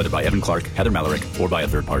video, whether by Evan Clark, Heather Malarick, or by a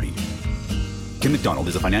third party. Kim McDonald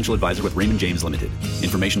is a financial advisor with Raymond James Limited.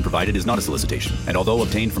 Information provided is not a solicitation, and although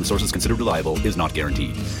obtained from sources considered reliable, is not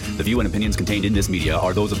guaranteed. The view and opinions contained in this media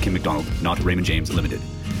are those of Kim McDonald, not Raymond James Limited.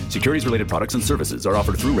 Securities-related products and services are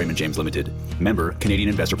offered through Raymond James Limited, member Canadian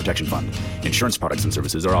Investor Protection Fund. Insurance products and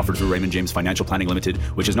services are offered through Raymond James Financial Planning Limited,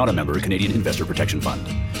 which is not a member Canadian Investor Protection Fund.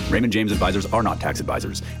 Raymond James advisors are not tax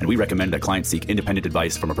advisors, and we recommend that clients seek independent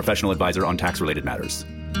advice from a professional advisor on tax-related matters.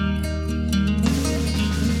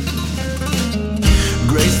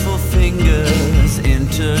 Graceful fingers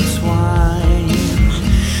intertwine,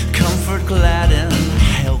 comfort gladden